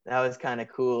 That was kind of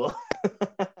cool.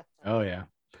 Oh yeah.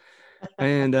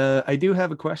 And I do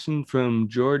have a question from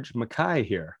George Mackay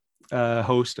here,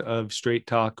 host of Straight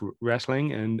Talk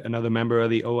Wrestling and another member of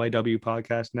the OIW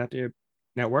podcast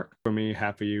network. For me,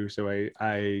 half of you, so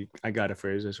I gotta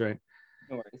phrase this right.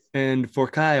 No worries. And for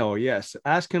Kyle, yes,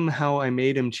 ask him how I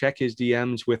made him check his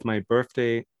DMs with my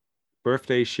birthday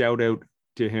shout out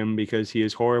to him because he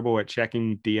is horrible at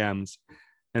checking DMs.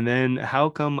 And then how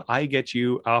come I get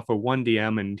you off of one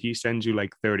DM and he sends you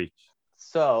like 30?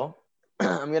 So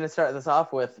I'm going to start this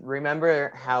off with,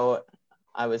 remember how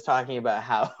I was talking about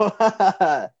how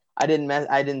I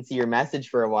didn't see your message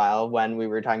for a while when we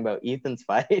were talking about Ethan's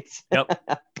fight. Yep.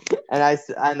 and I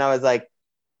was like,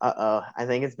 I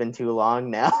think it's been too long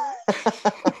now.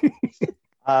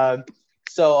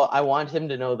 So I want him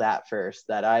to know that first,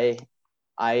 that I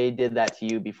did that to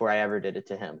you before I ever did it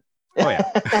to him. Oh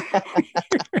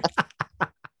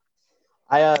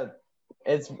yeah.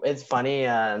 It's funny.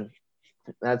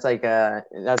 That's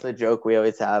a joke we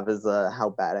always have, is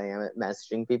how bad I am at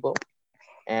messaging people,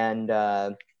 and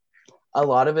a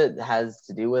lot of it has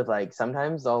to do with, like,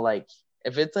 sometimes I'll, like,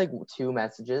 if it's like 2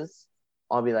 messages,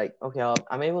 I'll be like, okay,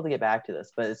 I'm able to get back to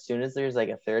this, but as soon as there's like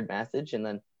a 3rd message and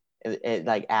then it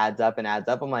like adds up, I'm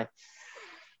like,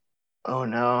 oh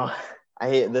no,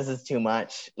 this is too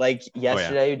much. Like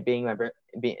yesterday being my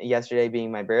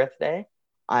birthday,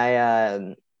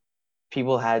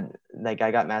 people had, like,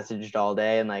 I got messaged all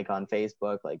day, and like on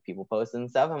Facebook, like people posted and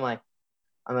stuff. I'm like,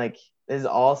 this is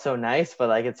all so nice, but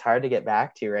like it's hard to get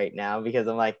back to right now, because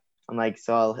I'm like,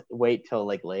 so I'll wait till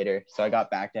like later. So I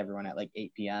got back to everyone at like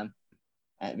 8 p.m.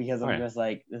 Because I'm just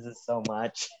like, this is so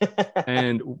much.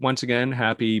 And once again,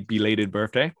 happy belated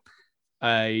birthday.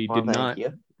 I did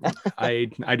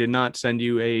not send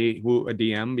you a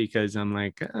DM because I'm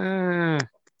like,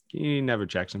 he never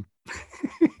checks them.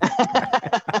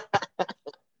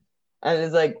 And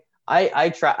it's like, I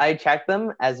check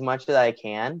them as much as I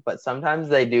can, but sometimes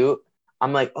they do.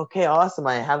 I'm like, okay, awesome,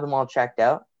 I have them all checked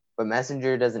out, but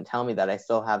Messenger doesn't tell me that I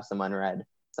still have some unread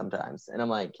sometimes, and I'm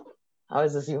like, how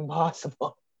is this even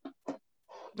possible?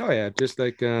 Oh yeah, just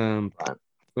like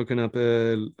looking up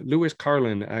Lewis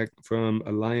Carlin from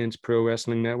Alliance Pro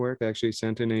Wrestling Network actually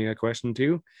sent in a question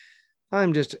too.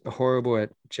 I'm just horrible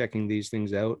at checking these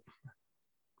things out.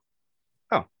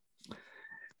 Oh,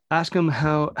 ask him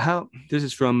how this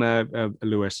is from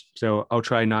Lewis, so I'll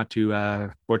try not to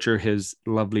butcher his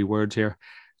lovely words here.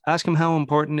 Ask him how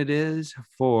important it is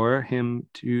for him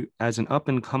to, as an up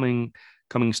and coming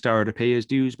star, to pay his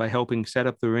dues by helping set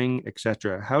up the ring,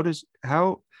 etc. I'm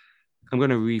going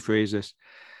to rephrase this.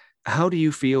 How do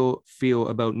you feel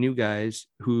about new guys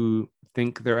who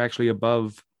think they're actually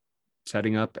above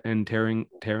setting up and tearing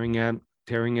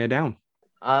it down?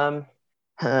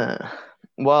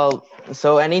 Well,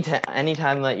 so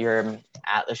anytime that you're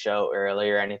at the show early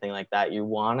or anything like that, you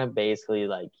want to basically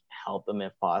like help them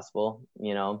if possible,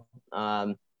 you know.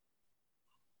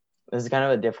 This is kind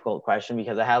of a difficult question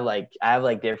because I have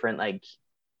different like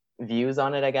views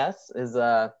on it, I guess, is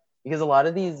because a lot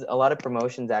of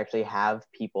promotions actually have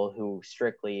people who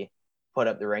strictly put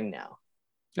up the ring now.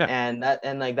 Yeah. And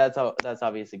that's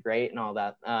obviously great and all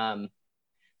that.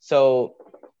 So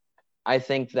I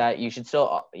think that you should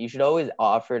always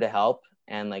offer to help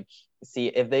and like see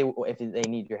if they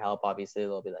need your help. Obviously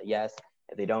they'll be like yes.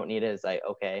 If they don't need it, it's like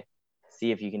okay,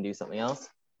 see if you can do something else.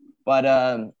 But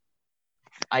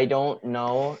I don't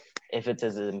know if it's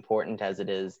as important as it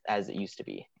used to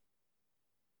be.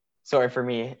 Sorry for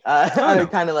me. I'm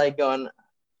kind of like I'm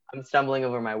stumbling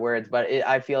over my words, but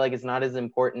I feel like it's not as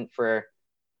important for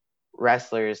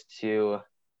wrestlers to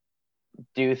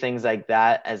do things like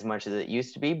that as much as it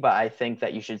used to be. But I think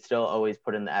that you should still always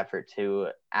put in the effort to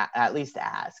at least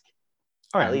ask.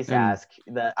 Ask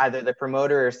either the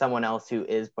promoter or someone else who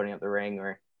is putting up the ring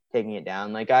or taking it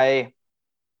down. Like I've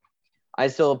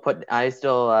been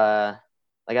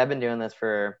doing this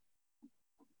for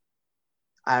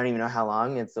I don't even know how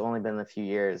long. It's only been a few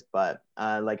years, but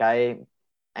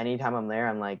anytime I'm there,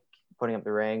 I'm like putting up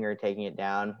the ring or taking it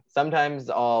down. Sometimes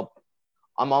I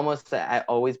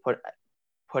always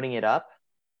putting it up,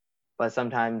 but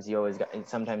sometimes you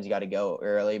got to go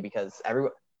early because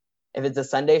if it's a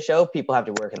Sunday show, people have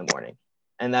to work in the morning,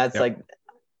 and that's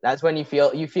that's when you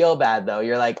feel bad though.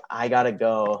 You're like, I gotta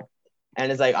go,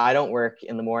 and it's like I don't work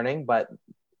in the morning, but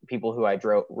people who I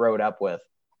rode up with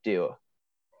do.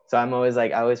 So I'm always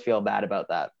like, I always feel bad about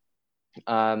that.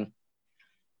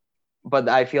 But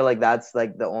I feel like that's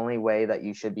like the only way that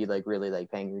you should be like really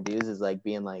like paying your dues is like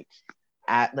being like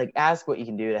ask what you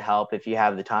can do to help if you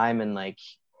have the time, and like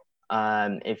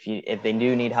if they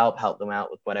do need help them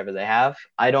out with whatever they have.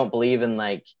 I don't believe in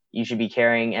like you should be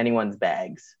carrying anyone's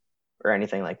bags or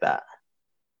anything like that.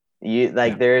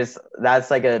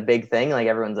 That's like a big thing. Like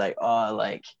everyone's like, oh,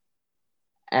 like.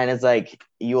 And it's like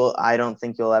I don't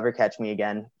think you'll ever catch me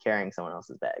again carrying someone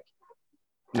else's bag.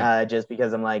 Yeah. Just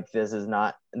because I'm like, this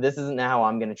isn't how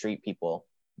I'm gonna treat people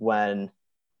when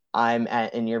I'm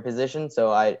in your position.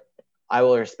 So I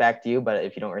will respect you, but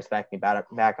if you don't respect me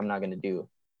back, I'm not going to do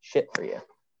shit for you.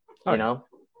 Oh, You know?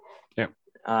 Yeah.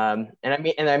 And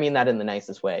I mean that in the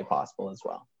nicest way possible as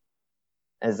well.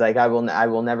 It's like I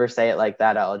will never say it like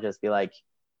that. I'll just be like,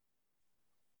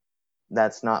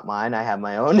 that's not mine. I have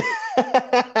my own.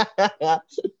 Hey,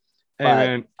 But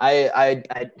man.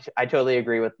 I totally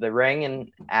agree with the ring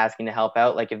and asking to help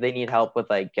out. Like if they need help with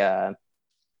like The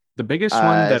biggest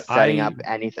one that setting up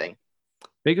anything.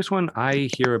 biggest one I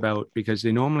hear about, because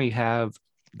they normally have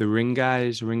the ring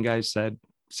guys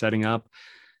setting up,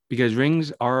 because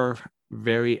rings are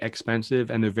very expensive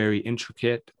and they're very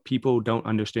intricate. People don't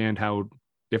understand how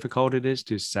difficult it is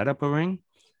to set up a ring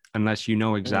unless you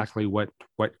know exactly what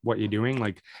you're doing.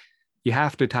 Like, you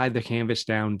have to tie the canvas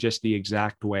down just the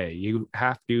exact way. You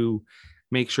have to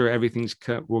make sure everything's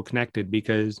well connected,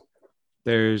 because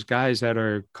there's guys that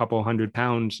are a couple 100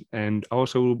 pounds, and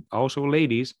also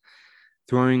ladies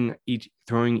throwing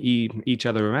each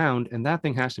other around, and that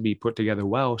thing has to be put together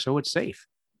well so it's safe.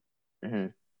 Mm-hmm.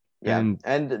 Yeah,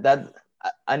 and that's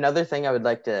another thing I would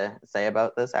like to say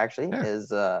about this actually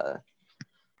is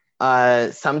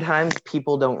sometimes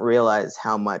people don't realize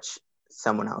how much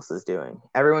someone else is doing.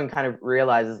 Everyone kind of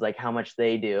realizes like how much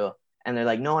they do, and they're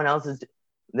like, no one else is.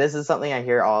 This is something I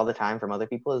hear all the time from other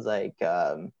people, is like,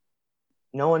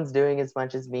 no one's doing as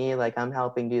much as me. Like, I'm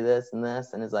helping do this and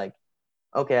this, and it's like,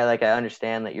 okay, like I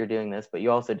understand that you're doing this, but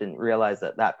you also didn't realize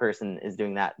that that person is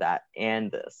doing that,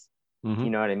 and this. Mm-hmm. You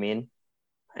know what I mean?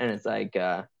 And it's like,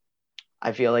 I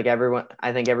feel like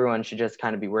I think everyone should just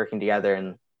kind of be working together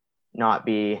and not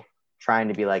be trying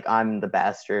to be like, I'm the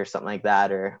best or something like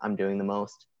that, or I'm doing the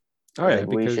most. Oh yeah, like,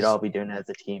 we should all be doing it as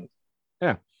a team.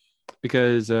 Yeah,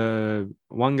 because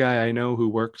one guy I know who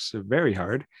works very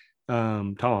hard,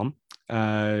 Tom,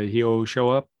 he'll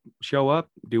show up,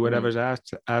 do whatever's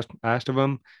asked of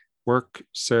him, work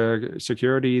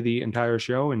security the entire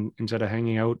show, and instead of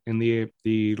hanging out in the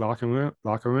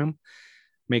locker room,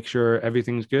 make sure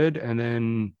everything's good, and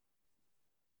then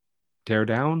tear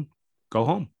down, go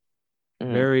home.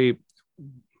 Very,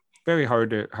 very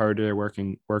hard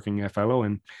working fellow.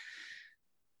 And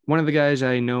one of the guys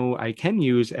I know I can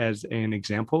use as an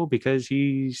example because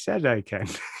he said I can.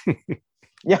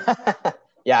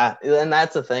 Yeah, and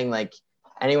that's the thing. Like,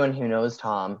 anyone who knows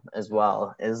Tom as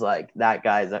well is like, that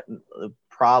guy that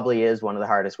probably is one of the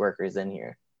hardest workers in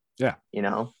here. Yeah, you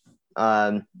know,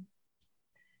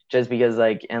 just because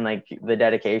like, and like the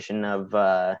dedication of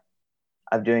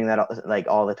doing that like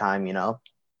all the time. You know.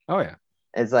 Oh yeah.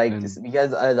 It's like,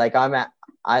 because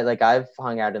I've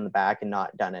hung out in the back and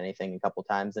not done anything a couple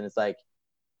times, and it's like,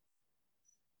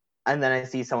 and then I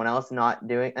see someone else not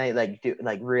doing, really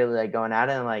like going at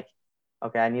it, and I'm like,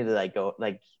 okay, I need to like go,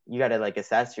 like, you got to like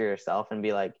assess yourself and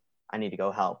be like, I need to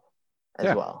go help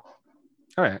as well.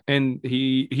 All right. And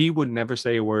he would never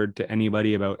say a word to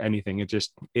anybody about anything.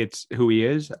 It's who he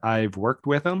is. I've worked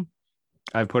with him.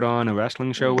 I've put on a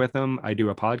wrestling show with him. I do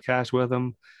a podcast with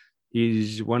him.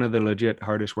 He's one of the legit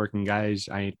hardest working guys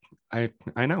I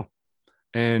know.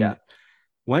 And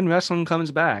when wrestling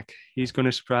comes back, he's going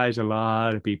to surprise a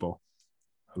lot of people.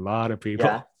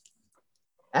 Yeah.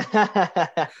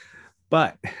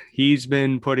 But he's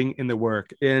been putting in the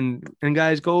work. And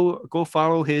guys, go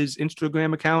follow his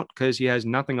Instagram account, because he has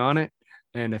nothing on it.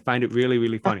 And I find it really,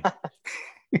 really funny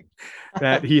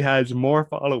that he has more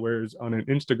followers on an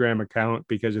Instagram account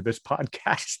because of this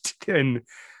podcast than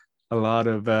a lot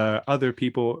of other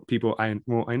people I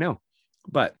know.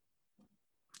 But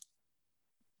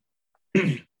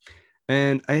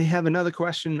and I have another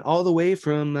question all the way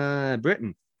from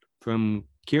Britain, from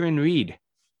Kieran Reed.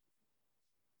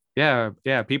 Yeah,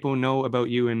 people know about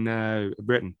you in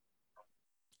Britain.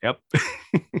 Yep.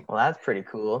 Well, that's pretty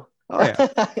cool. Oh yeah.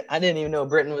 I didn't even know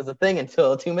Britain was a thing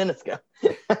until 2 minutes ago.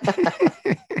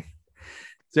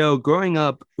 So growing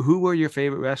up, who were your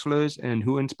favorite wrestlers and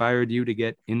who inspired you to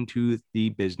get into the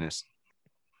business?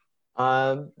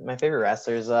 My favorite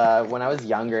wrestlers, when I was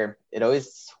younger, it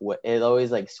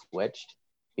always like switched,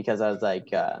 because I was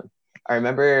like, I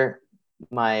remember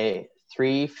my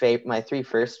three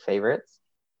first favorites,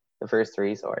 the first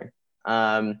three,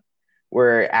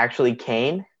 were actually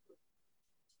Kane,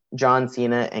 John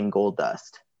Cena, and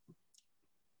Goldust.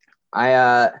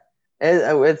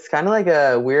 It's kind of like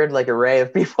a weird like array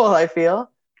of people, I feel,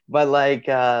 but like,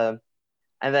 and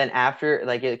then after,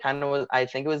 like, it kind of was, I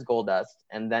think it was Goldust,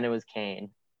 and then it was Kane,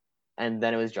 and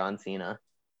then it was John Cena,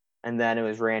 and then it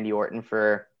was Randy Orton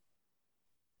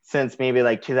since maybe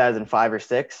like 2005 or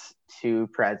 6 to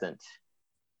present.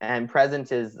 And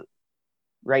present is,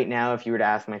 right now, if you were to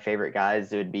ask my favorite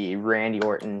guys, it would be Randy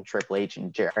Orton, Triple H,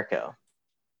 and Jericho.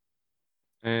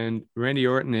 And Randy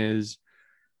Orton is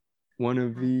one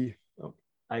of the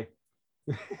I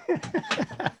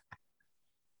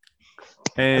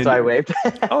That's and why I waved.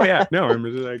 oh yeah, no, I'm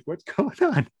just like, what's going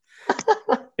on?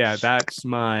 Yeah, that's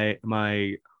my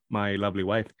lovely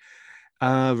wife.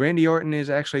 Randy Orton is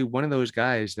actually one of those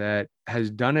guys that has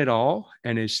done it all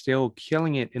and is still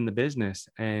killing it in the business.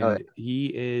 And Oh, yeah. he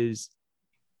is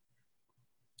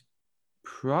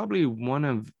probably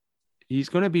he's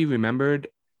going to be remembered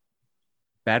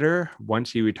better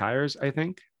once he retires, I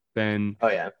think, than Oh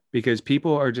yeah. because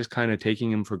people are just kind of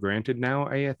taking him for granted now,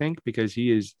 I think, because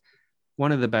he is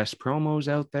one of the best promos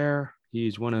out there.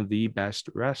 He's one of the best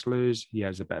wrestlers. He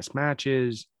has the best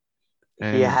matches.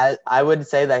 I would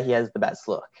say that he has the best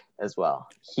look as well.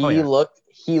 He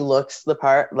looks the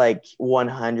part like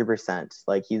 100%.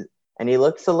 Like he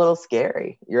looks a little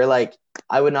scary. You're like,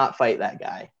 I would not fight that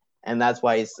guy. And that's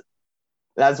why he's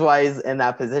in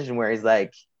that position where he's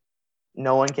like,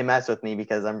 no one can mess with me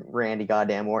because I'm Randy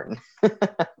goddamn Orton.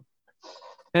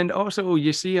 And also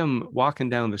you see him walking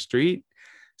down the street.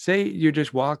 Say you're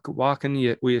just walking,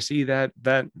 you see that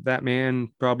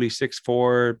man, probably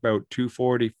 6'4", about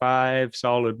 245,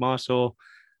 solid muscle.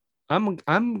 I'm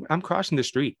crossing the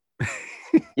street.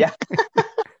 Yeah.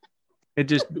 It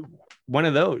just one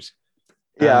of those.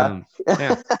 Yeah.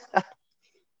 Yeah.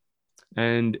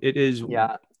 And it is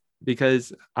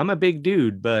because I'm a big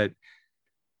dude, but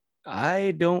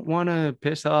I don't want to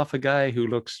piss off a guy who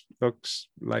looks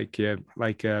like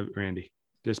Randy,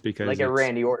 just because like a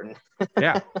Randy Orton.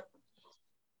 Yeah.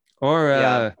 Or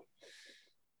Yeah.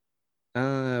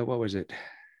 What was it?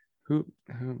 All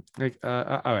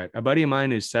right. A buddy of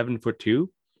mine is 7'2"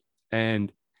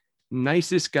 and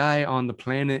nicest guy on the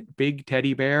planet, big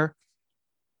teddy bear.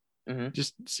 Mm-hmm.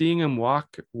 Just seeing him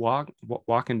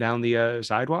walking down the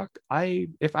sidewalk,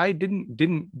 if I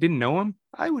didn't know him,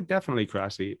 I would definitely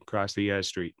cross the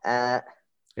street.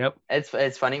 Yep.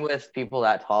 It's funny with people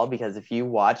that tall, because if you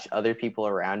watch other people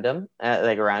around him,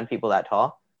 like around people that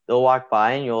tall, they'll walk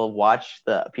by and you'll watch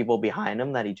the people behind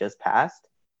him that he just passed,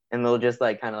 and they'll just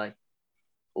like kind of like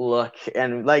look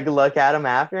at him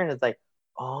after, and it's like,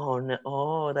 oh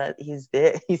no, that he's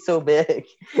big, he's so big.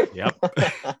 Yep.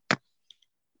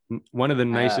 One of the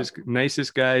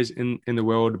nicest guys in the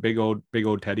world, big old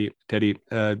teddy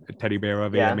bear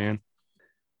of a man.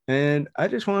 And I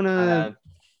just want to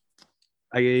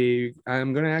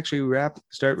I'm going to actually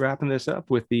start wrapping this up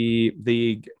with the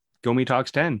Gomi Talks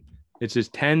 10. It's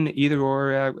just 10 either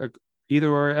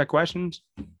or questions.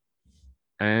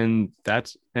 And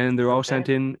they're all sent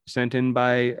in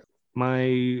by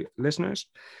my listeners.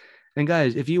 And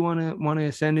guys, if you want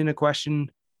to send in a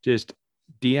question, just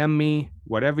DM me,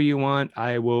 whatever you want.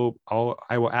 I will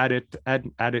add it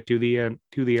to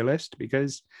the list,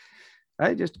 because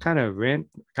I just kind of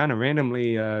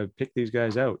randomly pick these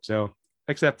guys out. So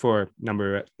except for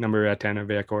number 10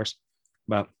 of course.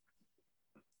 But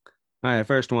all right,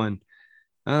 first one.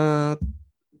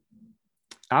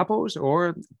 Apples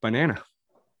or banana?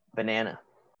 Banana.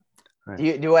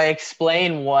 Right. Do I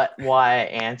explain why I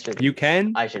answered? You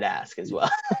can. I should ask as well.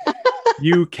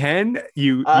 You can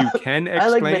explain. I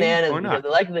like bananas or not.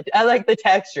 because I like the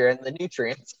texture and the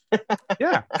nutrients.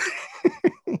 Yeah.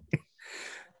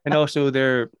 And also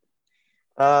they're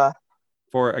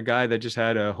for a guy that just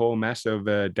had a whole mess of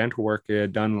dental work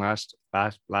done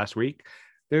last week.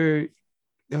 They're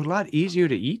a lot easier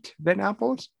to eat than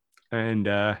apples. And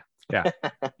yeah.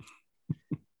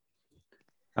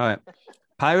 All right.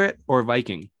 Pirate or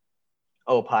Viking?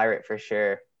 Oh, pirate for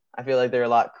sure. I feel like they're a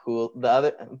lot cool. The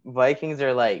other Vikings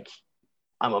are like,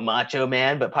 I'm a macho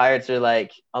man, but pirates are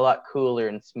like a lot cooler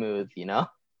and smooth, you know?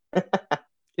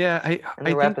 Yeah, I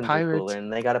think pirates are cooler,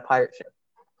 and they got a pirate ship.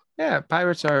 Yeah,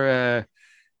 pirates are.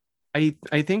 I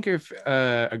think if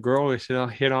a girl is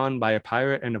hit on by a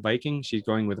pirate and a Viking, she's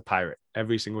going with a pirate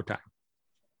every single time.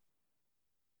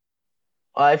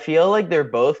 I feel like they're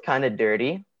both kind of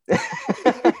dirty.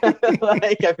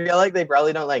 Like I feel like they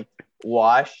probably don't like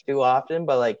wash too often,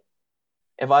 but like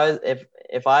if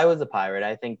I was a pirate,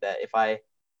 I think that if I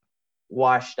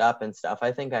washed up and stuff,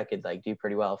 I think I could like do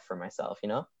pretty well for myself, you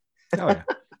know? Oh yeah.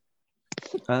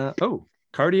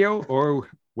 Cardio or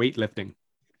weightlifting?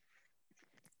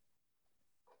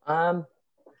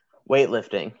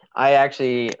 Weightlifting. I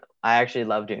actually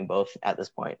love doing both at this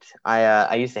point.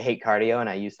 I used to hate cardio and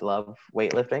I used to love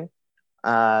weightlifting.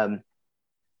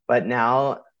 But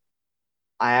now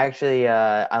I actually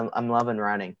I'm loving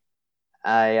running.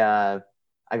 I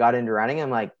got into running. I'm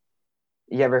like,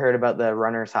 you ever heard about the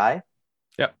runner's high?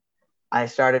 Yep. I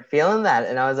started feeling that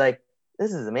and I was like,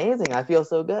 this is amazing. I feel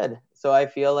so good. So I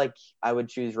feel like I would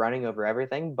choose running over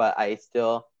everything, but I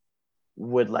still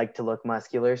would like to look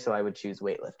muscular, so I would choose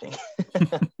weightlifting.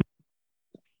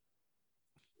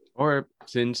 Or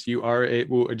since you are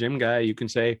a gym guy, you can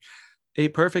say a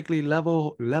perfectly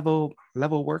level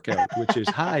workout, which is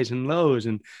highs and lows,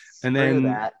 and Screw then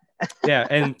that. yeah,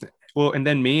 and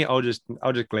then me, I'll just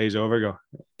glaze over, go,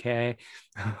 okay,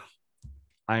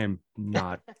 I am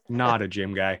not a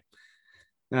gym guy.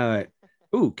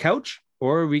 Ooh, couch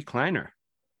or recliner?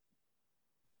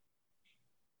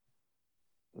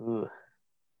 Ooh,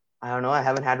 I don't know. I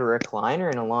haven't had a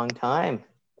recliner in a long time.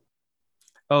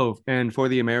 Oh, and for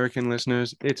the American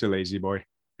listeners, it's a lazy boy.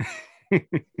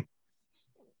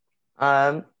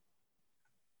 Um,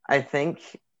 I think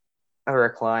a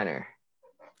recliner.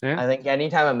 Yeah. I think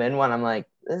anytime I'm in one, I'm like,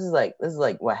 this is like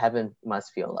what heaven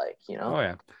must feel like, you Oh know?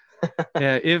 yeah.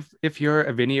 Yeah. If you're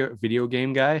a video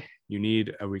game guy, you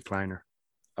need a recliner.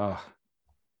 Oh,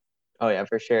 Oh yeah,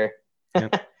 for sure.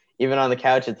 yep. Even on the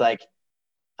couch, it's like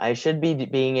I should be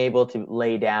being able to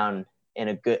lay down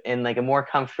in like a more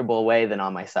comfortable way than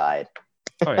on my side.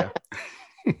 Oh yeah.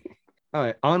 All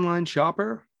right. Online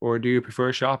shopper, or do you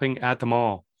prefer shopping at the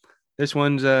mall? This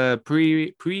one's a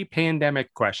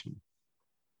pre-pandemic question.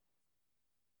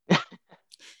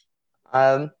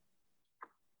 Um,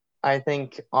 I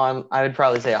think I would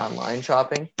probably say online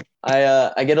shopping.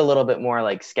 I get a little bit more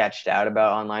like sketched out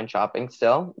about online shopping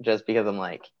still, just because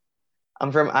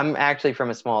I'm actually from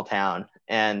a small town,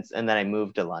 and then I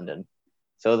moved to London.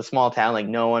 So the small town, like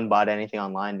no one bought anything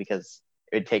online because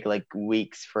it would take like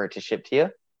weeks for it to ship to you.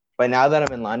 But now that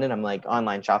I'm in London, I'm like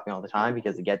online shopping all the time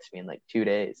because it gets to me in like 2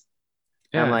 days.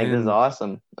 And I'm Yeah, like, this is and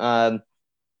awesome. I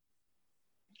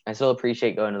still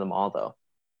appreciate going to the mall though.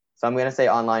 So I'm gonna say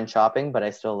online shopping, but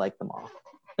I still like the mall.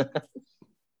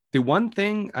 the one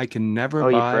thing I can never Oh,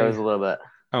 you froze buy. a little bit.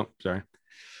 Oh, sorry.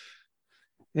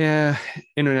 Yeah,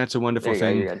 internet's a wonderful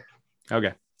There you go. thing. You're good.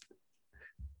 Okay.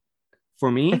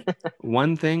 For me,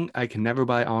 one thing I can never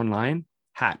buy online,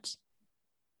 hats.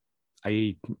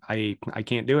 I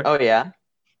can't do it. Oh yeah,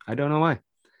 I don't know why.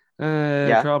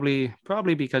 yeah.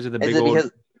 Probably because of the Is it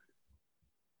because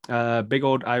big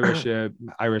old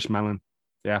Irish melon.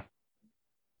 Yeah.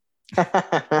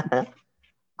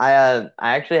 I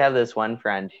actually have this one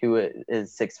friend who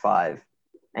is 6'5",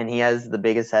 and he has the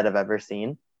biggest head I've ever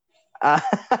seen.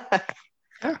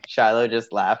 Shiloh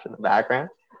just laughed in the background.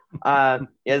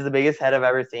 He has the biggest head I've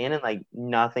ever seen, and like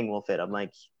nothing will fit him.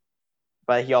 Like,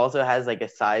 but he also has like a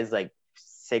size like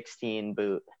 16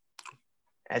 boot,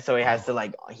 and so he has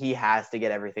to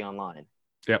get everything online.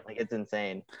 Yep. Like it's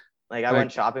insane. Like I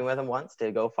went shopping with him once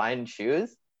to go find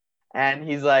shoes, and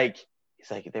he's like,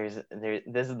 this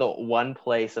is the one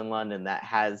place in London that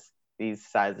has these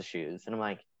size of shoes, and I'm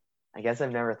like, I guess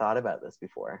I've never thought about this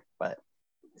before, but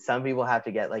some people have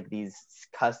to get like these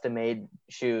custom made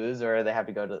shoes, or they have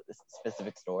to go to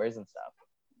specific stores and stuff.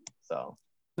 So.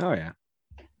 Oh yeah.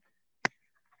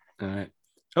 All right.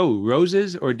 Oh,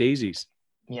 roses or daisies?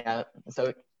 Yeah.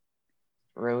 So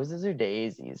roses or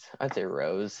daisies? I'd say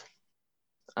rose.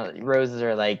 Roses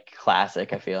are like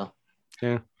classic, I feel.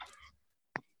 Yeah.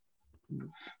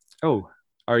 Oh,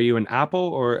 are you an Apple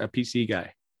or a PC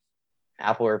guy?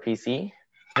 Apple or PC?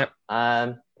 Yep.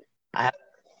 I have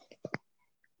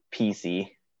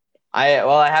PC. I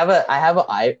have an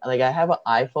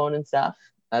iPhone and stuff.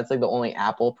 That's like the only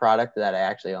Apple product that I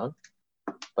actually own,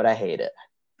 but I hate it.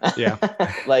 Yeah.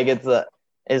 Like it's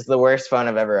the worst phone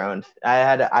I've ever owned. I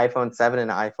had an iPhone 7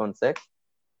 and an iPhone 6,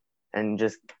 and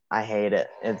just I hate it.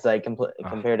 It's like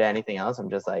compared to anything else, I'm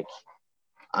just like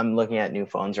I'm looking at new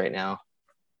phones right now.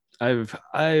 I've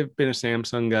been a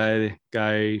Samsung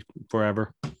guy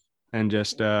forever, and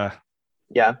just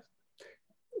yeah.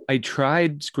 I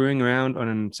tried screwing around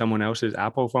on someone else's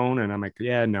Apple phone, and I'm like,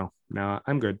 yeah, no,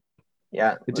 I'm good.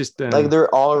 Yeah, it just like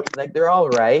they're all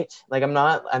right. Like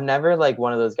I'm never like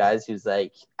one of those guys who's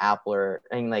like Apple or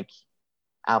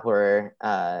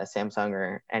Samsung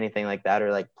or anything like that,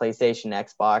 or like PlayStation,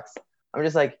 Xbox. I'm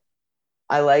just like,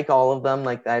 I like all of them.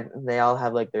 Like they all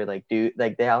have like their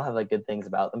they all have like good things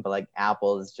about them, but like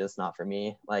Apple is just not for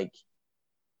me. Like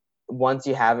once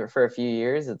you have it for a few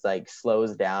years, it's like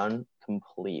slows down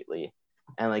completely,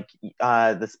 and like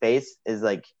the space is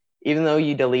like, even though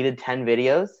you deleted 10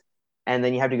 videos and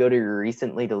then you have to go to your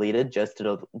recently deleted just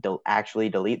to actually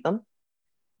delete them,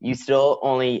 you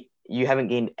haven't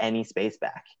gained any space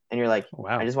back, and you're like,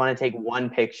 wow. I just want to take one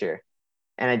picture,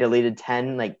 and I deleted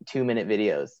 10 like 2-minute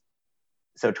videos,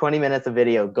 so 20 minutes of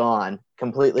video gone,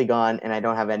 completely gone, and I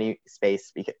don't have any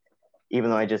space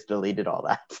even though I just deleted all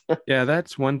that. Yeah,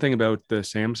 that's one thing about the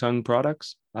Samsung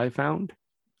products I found.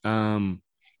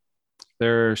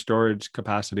 Their storage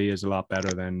capacity is a lot better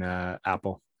than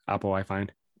Apple, I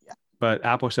find. Yeah. But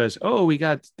Apple says, oh, we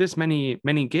got this many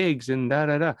gigs and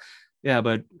da. Yeah,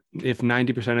 but if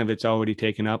 90% of it's already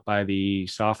taken up by the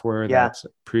software Yeah. that's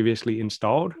previously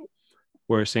installed,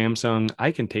 where Samsung,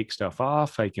 I can take stuff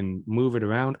off, I can move it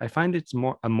around. I find it's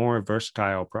a more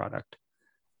versatile product.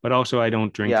 But also, I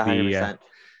don't drink Yeah, 100%.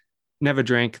 never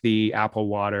drank the Apple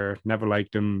water, never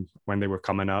liked them when they were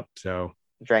coming up. So,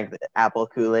 Drank the apple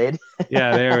Kool-Aid.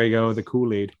 yeah, there we go, the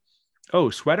Kool-Aid. Oh,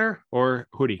 sweater or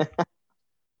hoodie?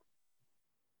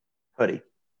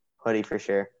 Hoodie for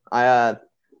sure.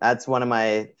 That's one of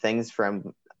my things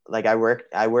from like I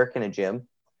work in a gym,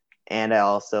 and I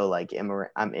also like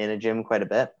I'm in a gym quite a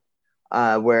bit.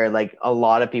 Where like a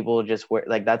lot of people just wear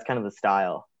like that's kind of the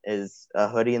style is a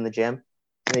hoodie in the gym,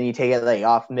 and then you take it like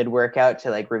off mid workout to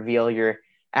like reveal you're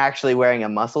actually wearing a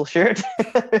muscle shirt.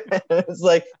 It's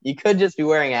like you could just be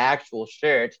wearing an actual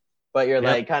shirt, but you're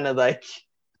Yep. like kind of like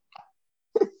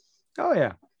Oh,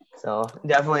 yeah. so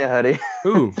definitely a hoodie.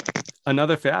 Ooh,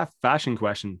 another fashion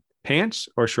question. Pants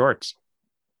or shorts?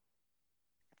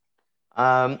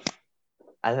 I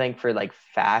think for like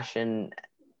fashion,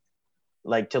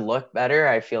 like to look better,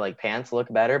 I feel like pants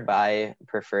look better, but I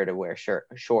prefer to wear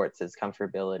shorts as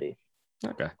comfortability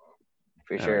Okay.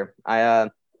 for All sure. I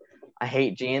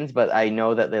hate jeans, but I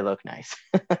know that they look nice.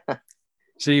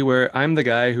 See, where I'm the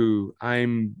guy who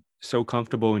I'm so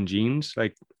comfortable in jeans,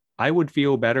 like I would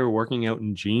feel better working out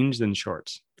in jeans than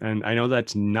shorts. And I know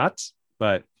that's nuts,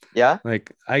 but Yeah.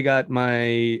 like I got my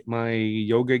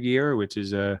yoga gear, which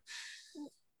is uh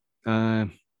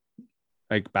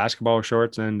like basketball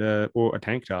shorts and or a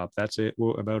tank top. That's it.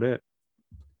 Well, about it.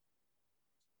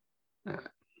 Uh,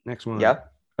 Next one.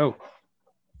 Yep. Oh,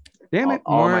 damn it.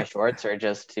 All my More. shorts are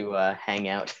just to hang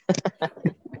out.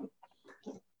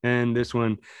 And this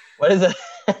one. What is it?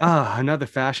 Another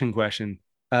fashion question.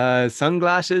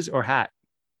 Sunglasses or hat?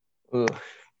 Ooh.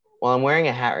 Well, I'm wearing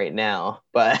a hat right now,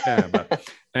 but Yeah,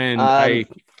 and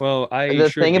um, I the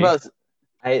should thing be. about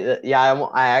I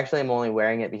actually am only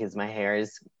wearing it because my hair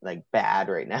is like bad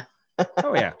right now.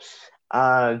 Oh yeah.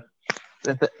 Um,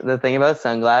 the thing about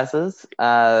sunglasses,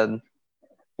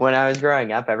 when I was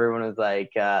growing up, everyone was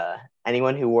like,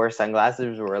 anyone who wore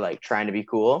sunglasses were like trying to be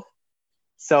cool.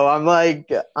 So I'm like,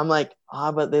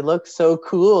 but they look so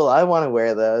cool. I want to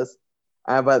wear those.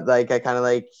 But like, I kind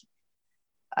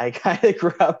of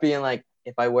grew up being like,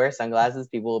 if I wear sunglasses,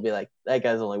 people will be like, that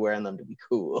guy's only wearing them to be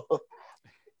cool.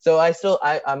 So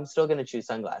I'm still gonna choose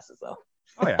sunglasses though.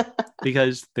 Oh yeah.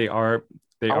 Because they are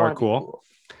I want to be cool. cool.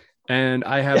 And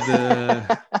I have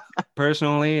the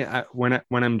personally when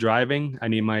I'm driving, I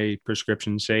need my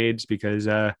prescription shades because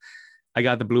I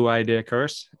got the blue eye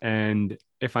curse, and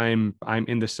if I'm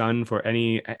in the sun for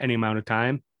any amount of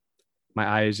time, my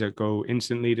eyes go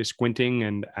instantly to squinting,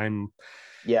 and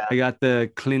Yeah. I got the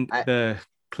I,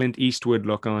 Clint Eastwood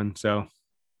look on. So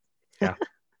yeah.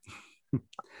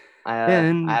 I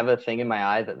And have a thing in my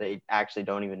eye that they actually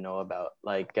don't even know about.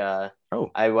 Like oh,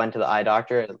 I went to the eye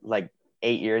doctor like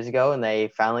 8 years ago, and they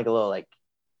found like a little like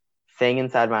thing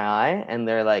inside my eye, and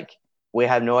they're like, we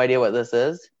have no idea what this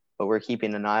is, but we're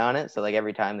keeping an eye on it. So like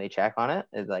every time they check on it,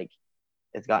 it's like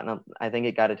I think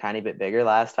it got a tiny bit bigger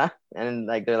last time, and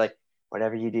like they're like,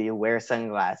 whatever you do, you wear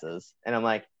sunglasses, and I'm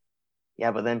like,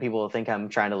 yeah, but then people will think I'm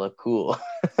trying to look cool.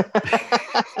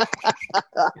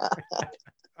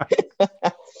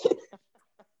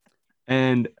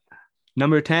 and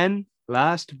number 10,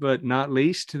 last but not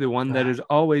least, the one that is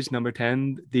always number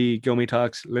 10. The Gomi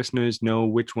Talks listeners know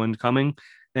which one's coming.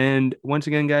 And once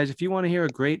again, guys, if you want to hear a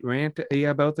great rant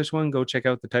about this one, go check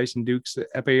out the Tyson Dukes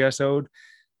episode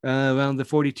around the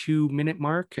 42-minute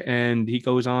mark. And he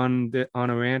goes on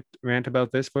a rant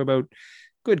about this for about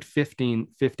good 15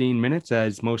 minutes,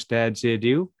 as most dads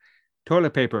do.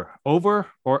 Toilet paper, over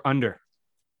or under?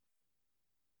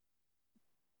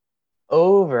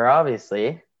 Over,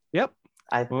 obviously. Yep.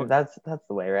 That's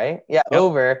the way, right? Yeah, Yep.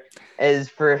 over is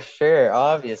for sure,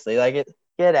 obviously. Like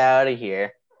get out of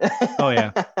here. Oh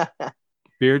yeah.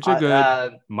 Beards are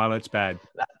good, mullet's bad.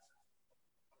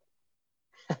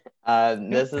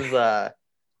 This is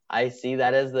I see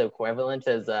that as the equivalent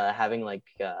as having like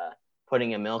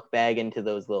putting a milk bag into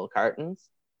those little cartons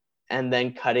and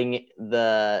then cutting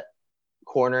the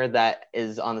corner that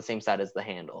is on the same side as the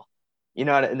handle. You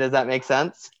know does that make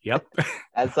sense? Yep.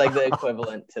 That's like the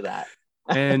equivalent to that.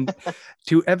 And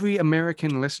to every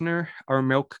American listener, our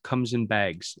milk comes in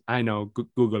bags. I know.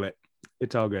 Google it.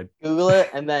 It's all good. Google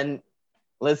it and then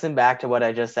listen back to what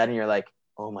I just said, and you're like,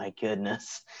 oh my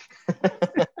goodness.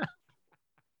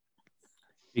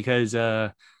 Because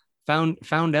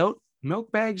found out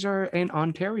milk bags are an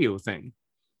Ontario thing.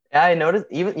 Yeah, I noticed.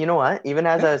 Even you know what? Even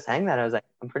as I was saying that, I was like,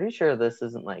 I'm pretty sure this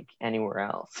isn't like anywhere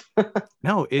else.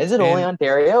 No, Is it's it only in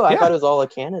Ontario? I yeah. thought it was all of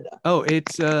Canada. Oh,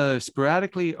 it's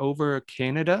sporadically over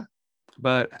Canada,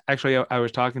 but actually, I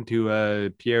was talking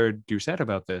to Pierre Doucette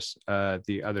about this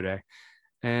the other day,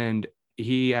 and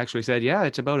he actually said, yeah,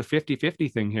 it's about a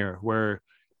 50-50 thing here, where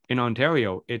in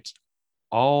Ontario, it's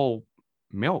all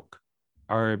milk,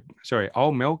 or sorry,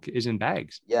 all milk is in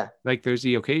bags. Yeah, Like there's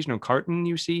the occasional carton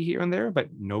you see here and there, but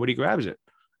nobody grabs it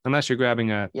unless you're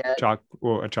grabbing a yeah,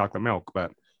 chocolate milk.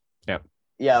 But yeah,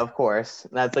 yeah. Of course,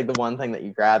 that's like the one thing that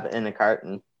you grab in a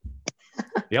carton.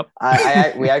 yep,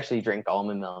 We actually drink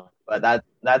almond milk, but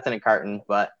that's in a carton.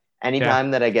 But yeah,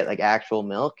 anytime that I get like actual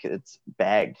milk, it's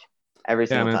bagged every yeah,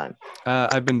 single man.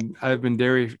 time. I've been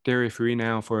dairy free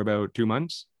now for about 2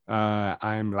 months.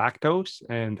 I'm lactose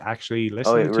and actually Oh,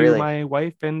 listen to really? my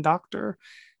wife and doctor.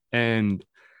 And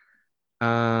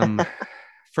um,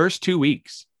 first 2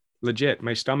 weeks, legit,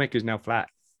 my stomach is now flat.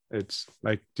 It's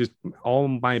like just all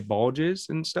my bulges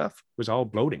and stuff was all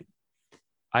bloating.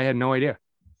 I had no idea.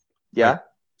 Yeah. Like,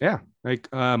 yeah,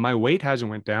 like my weight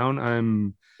hasn't went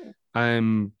down.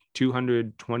 I'm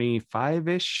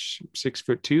 225-ish,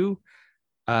 6'2".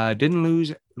 Didn't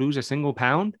lose a single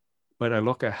pound, but I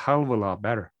look a hell of a lot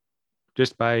better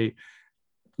just by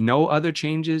no other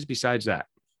changes besides that.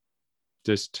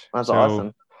 Just That's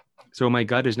awesome. so my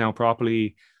gut is now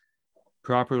properly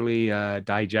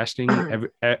digesting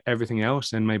everything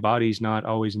else, and my body's not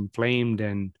always inflamed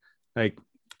and like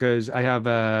because I have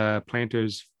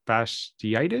plantar's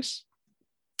fasciitis.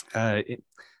 What's that?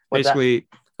 Basically,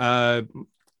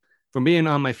 from being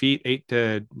on my feet 8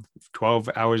 to 12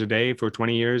 hours a day for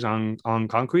 20 years on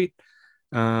concrete,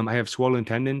 I have swollen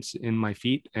tendons in my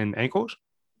feet and ankles.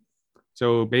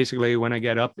 So basically, when I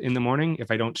get up in the morning,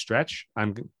 if I don't stretch,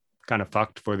 I'm kind of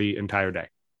fucked for the entire day.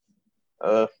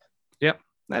 Uh, Yep,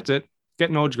 that's it.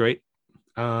 Getting old's great.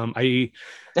 I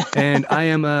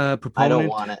am a proponent. I don't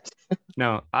want it.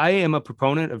 No, I am a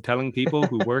proponent of telling people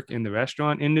who work in the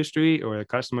restaurant industry or the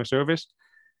customer service,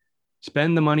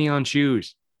 spend the money on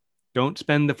shoes. Don't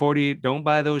spend the 40. Don't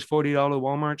buy those $40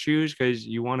 Walmart shoes because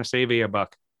you want to save a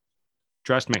buck.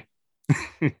 Trust me.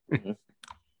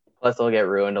 Plus, they'll get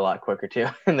ruined a lot quicker too,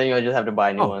 and then you'll just have to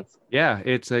buy new ones. Yeah,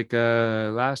 it's like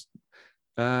last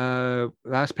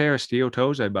pair of steel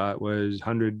toes I bought was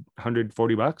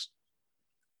 $140.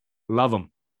 Love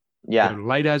them. Yeah. They're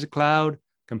light as a cloud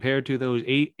compared to those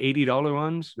 $80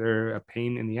 ones. They're a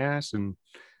pain in the ass and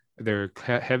they're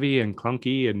heavy and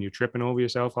clunky and you're tripping over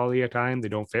yourself all the time. They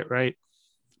don't fit right.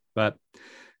 But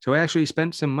so I actually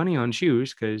spent some money on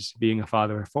shoes because being a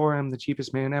father of four, I'm the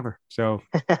cheapest man ever. So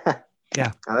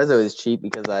yeah, I was always cheap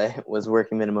because I was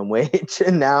working minimum wage,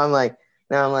 and now I'm like,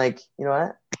 you know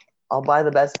what? I'll buy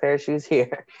the best pair of shoes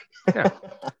here. Yeah.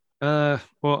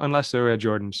 Well, unless they're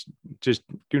Jordans, just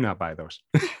do not buy those.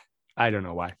 I don't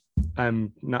know why.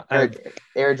 I'm not Air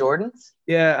Jordans.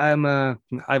 Yeah,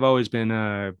 I've always been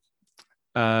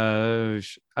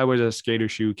I was a skater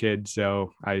shoe kid,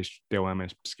 so I still am a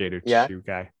skater shoe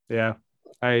guy. Yeah,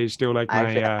 I still like my.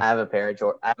 Actually, I have a pair of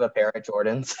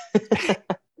Jordans.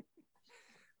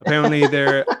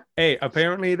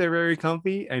 Apparently they're very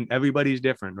comfy, and everybody's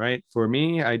different, right? For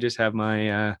me, I just have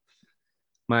my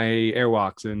my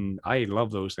Airwalks, and I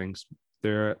love those things.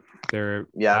 They're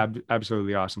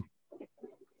absolutely awesome.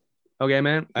 Okay,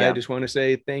 man. Yeah. I just want to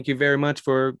say thank you very much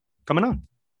for coming on.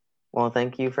 Well,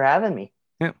 thank you for having me.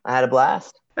 Yeah, I had a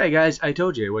blast. Hey guys, I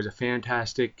told you it was a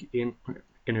fantastic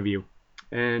interview,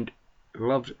 and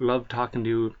loved talking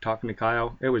to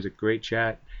Kyle. It was a great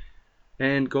chat,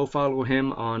 and go follow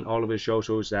him on all of his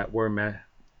socials that were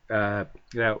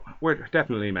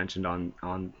definitely mentioned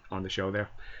on the show there.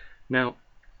 Now,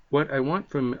 what I want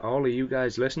from all of you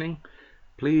guys listening,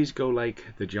 please go like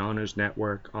the Johners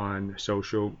Network on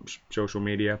social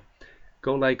media.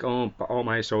 Go like all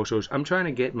my socials. I'm trying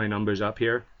to get my numbers up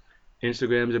here.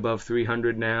 Instagram's above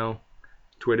 300 now.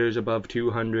 Twitter's above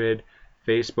 200.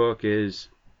 Facebook is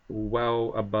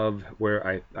well above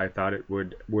where I thought it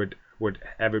would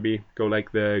ever be. Go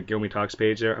like the Gilmy Talks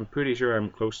page there. I'm pretty sure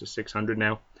I'm close to 600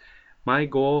 now. My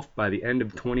goal by the end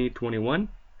of 2021,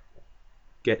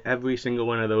 get every single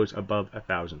one of those above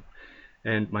 1,000.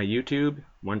 And my YouTube,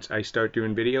 once I start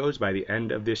doing videos by the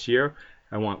end of this year,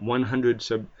 I want 100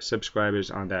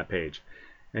 subscribers on that page.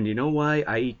 And you know why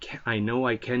I know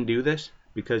I can do this?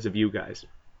 Because of you guys.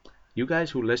 You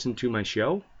guys who listen to my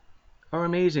show are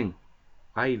amazing.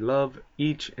 I love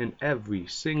each and every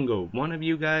single one of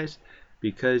you guys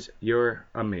because you're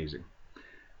amazing.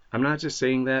 I'm not just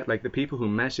saying that, like the people who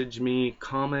message me,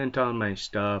 comment on my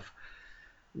stuff,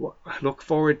 look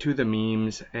forward to the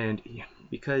memes, and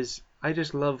because I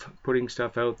just love putting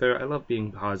stuff out there. I love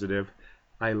being positive.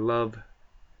 I love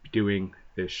doing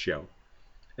this show.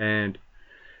 And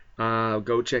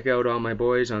go check out all my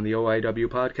boys on the OIW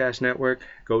Podcast Network.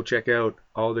 Go check out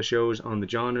all the shows on the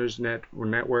Johners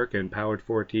Network and Powered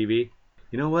 4 TV.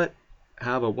 You know what?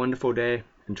 Have a wonderful day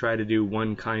and try to do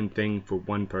one kind thing for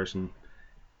one person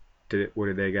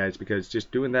today, guys, because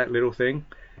just doing that little thing,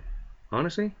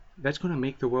 honestly, that's going to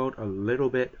make the world a little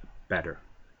bit better.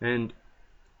 And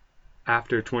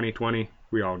after 2020,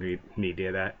 we all need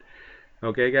to that.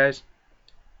 Okay, guys?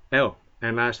 Oh,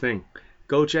 and last thing,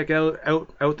 go check out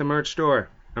the merch store.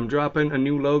 I'm dropping a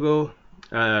new logo.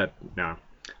 No, not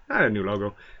a new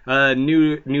logo.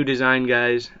 New design,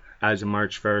 guys, as of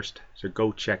March 1st. So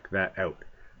go check that out.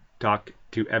 Talk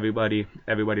to everybody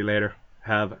later.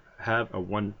 Have a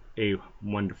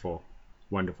wonderful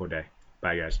day.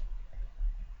 Bye, guys.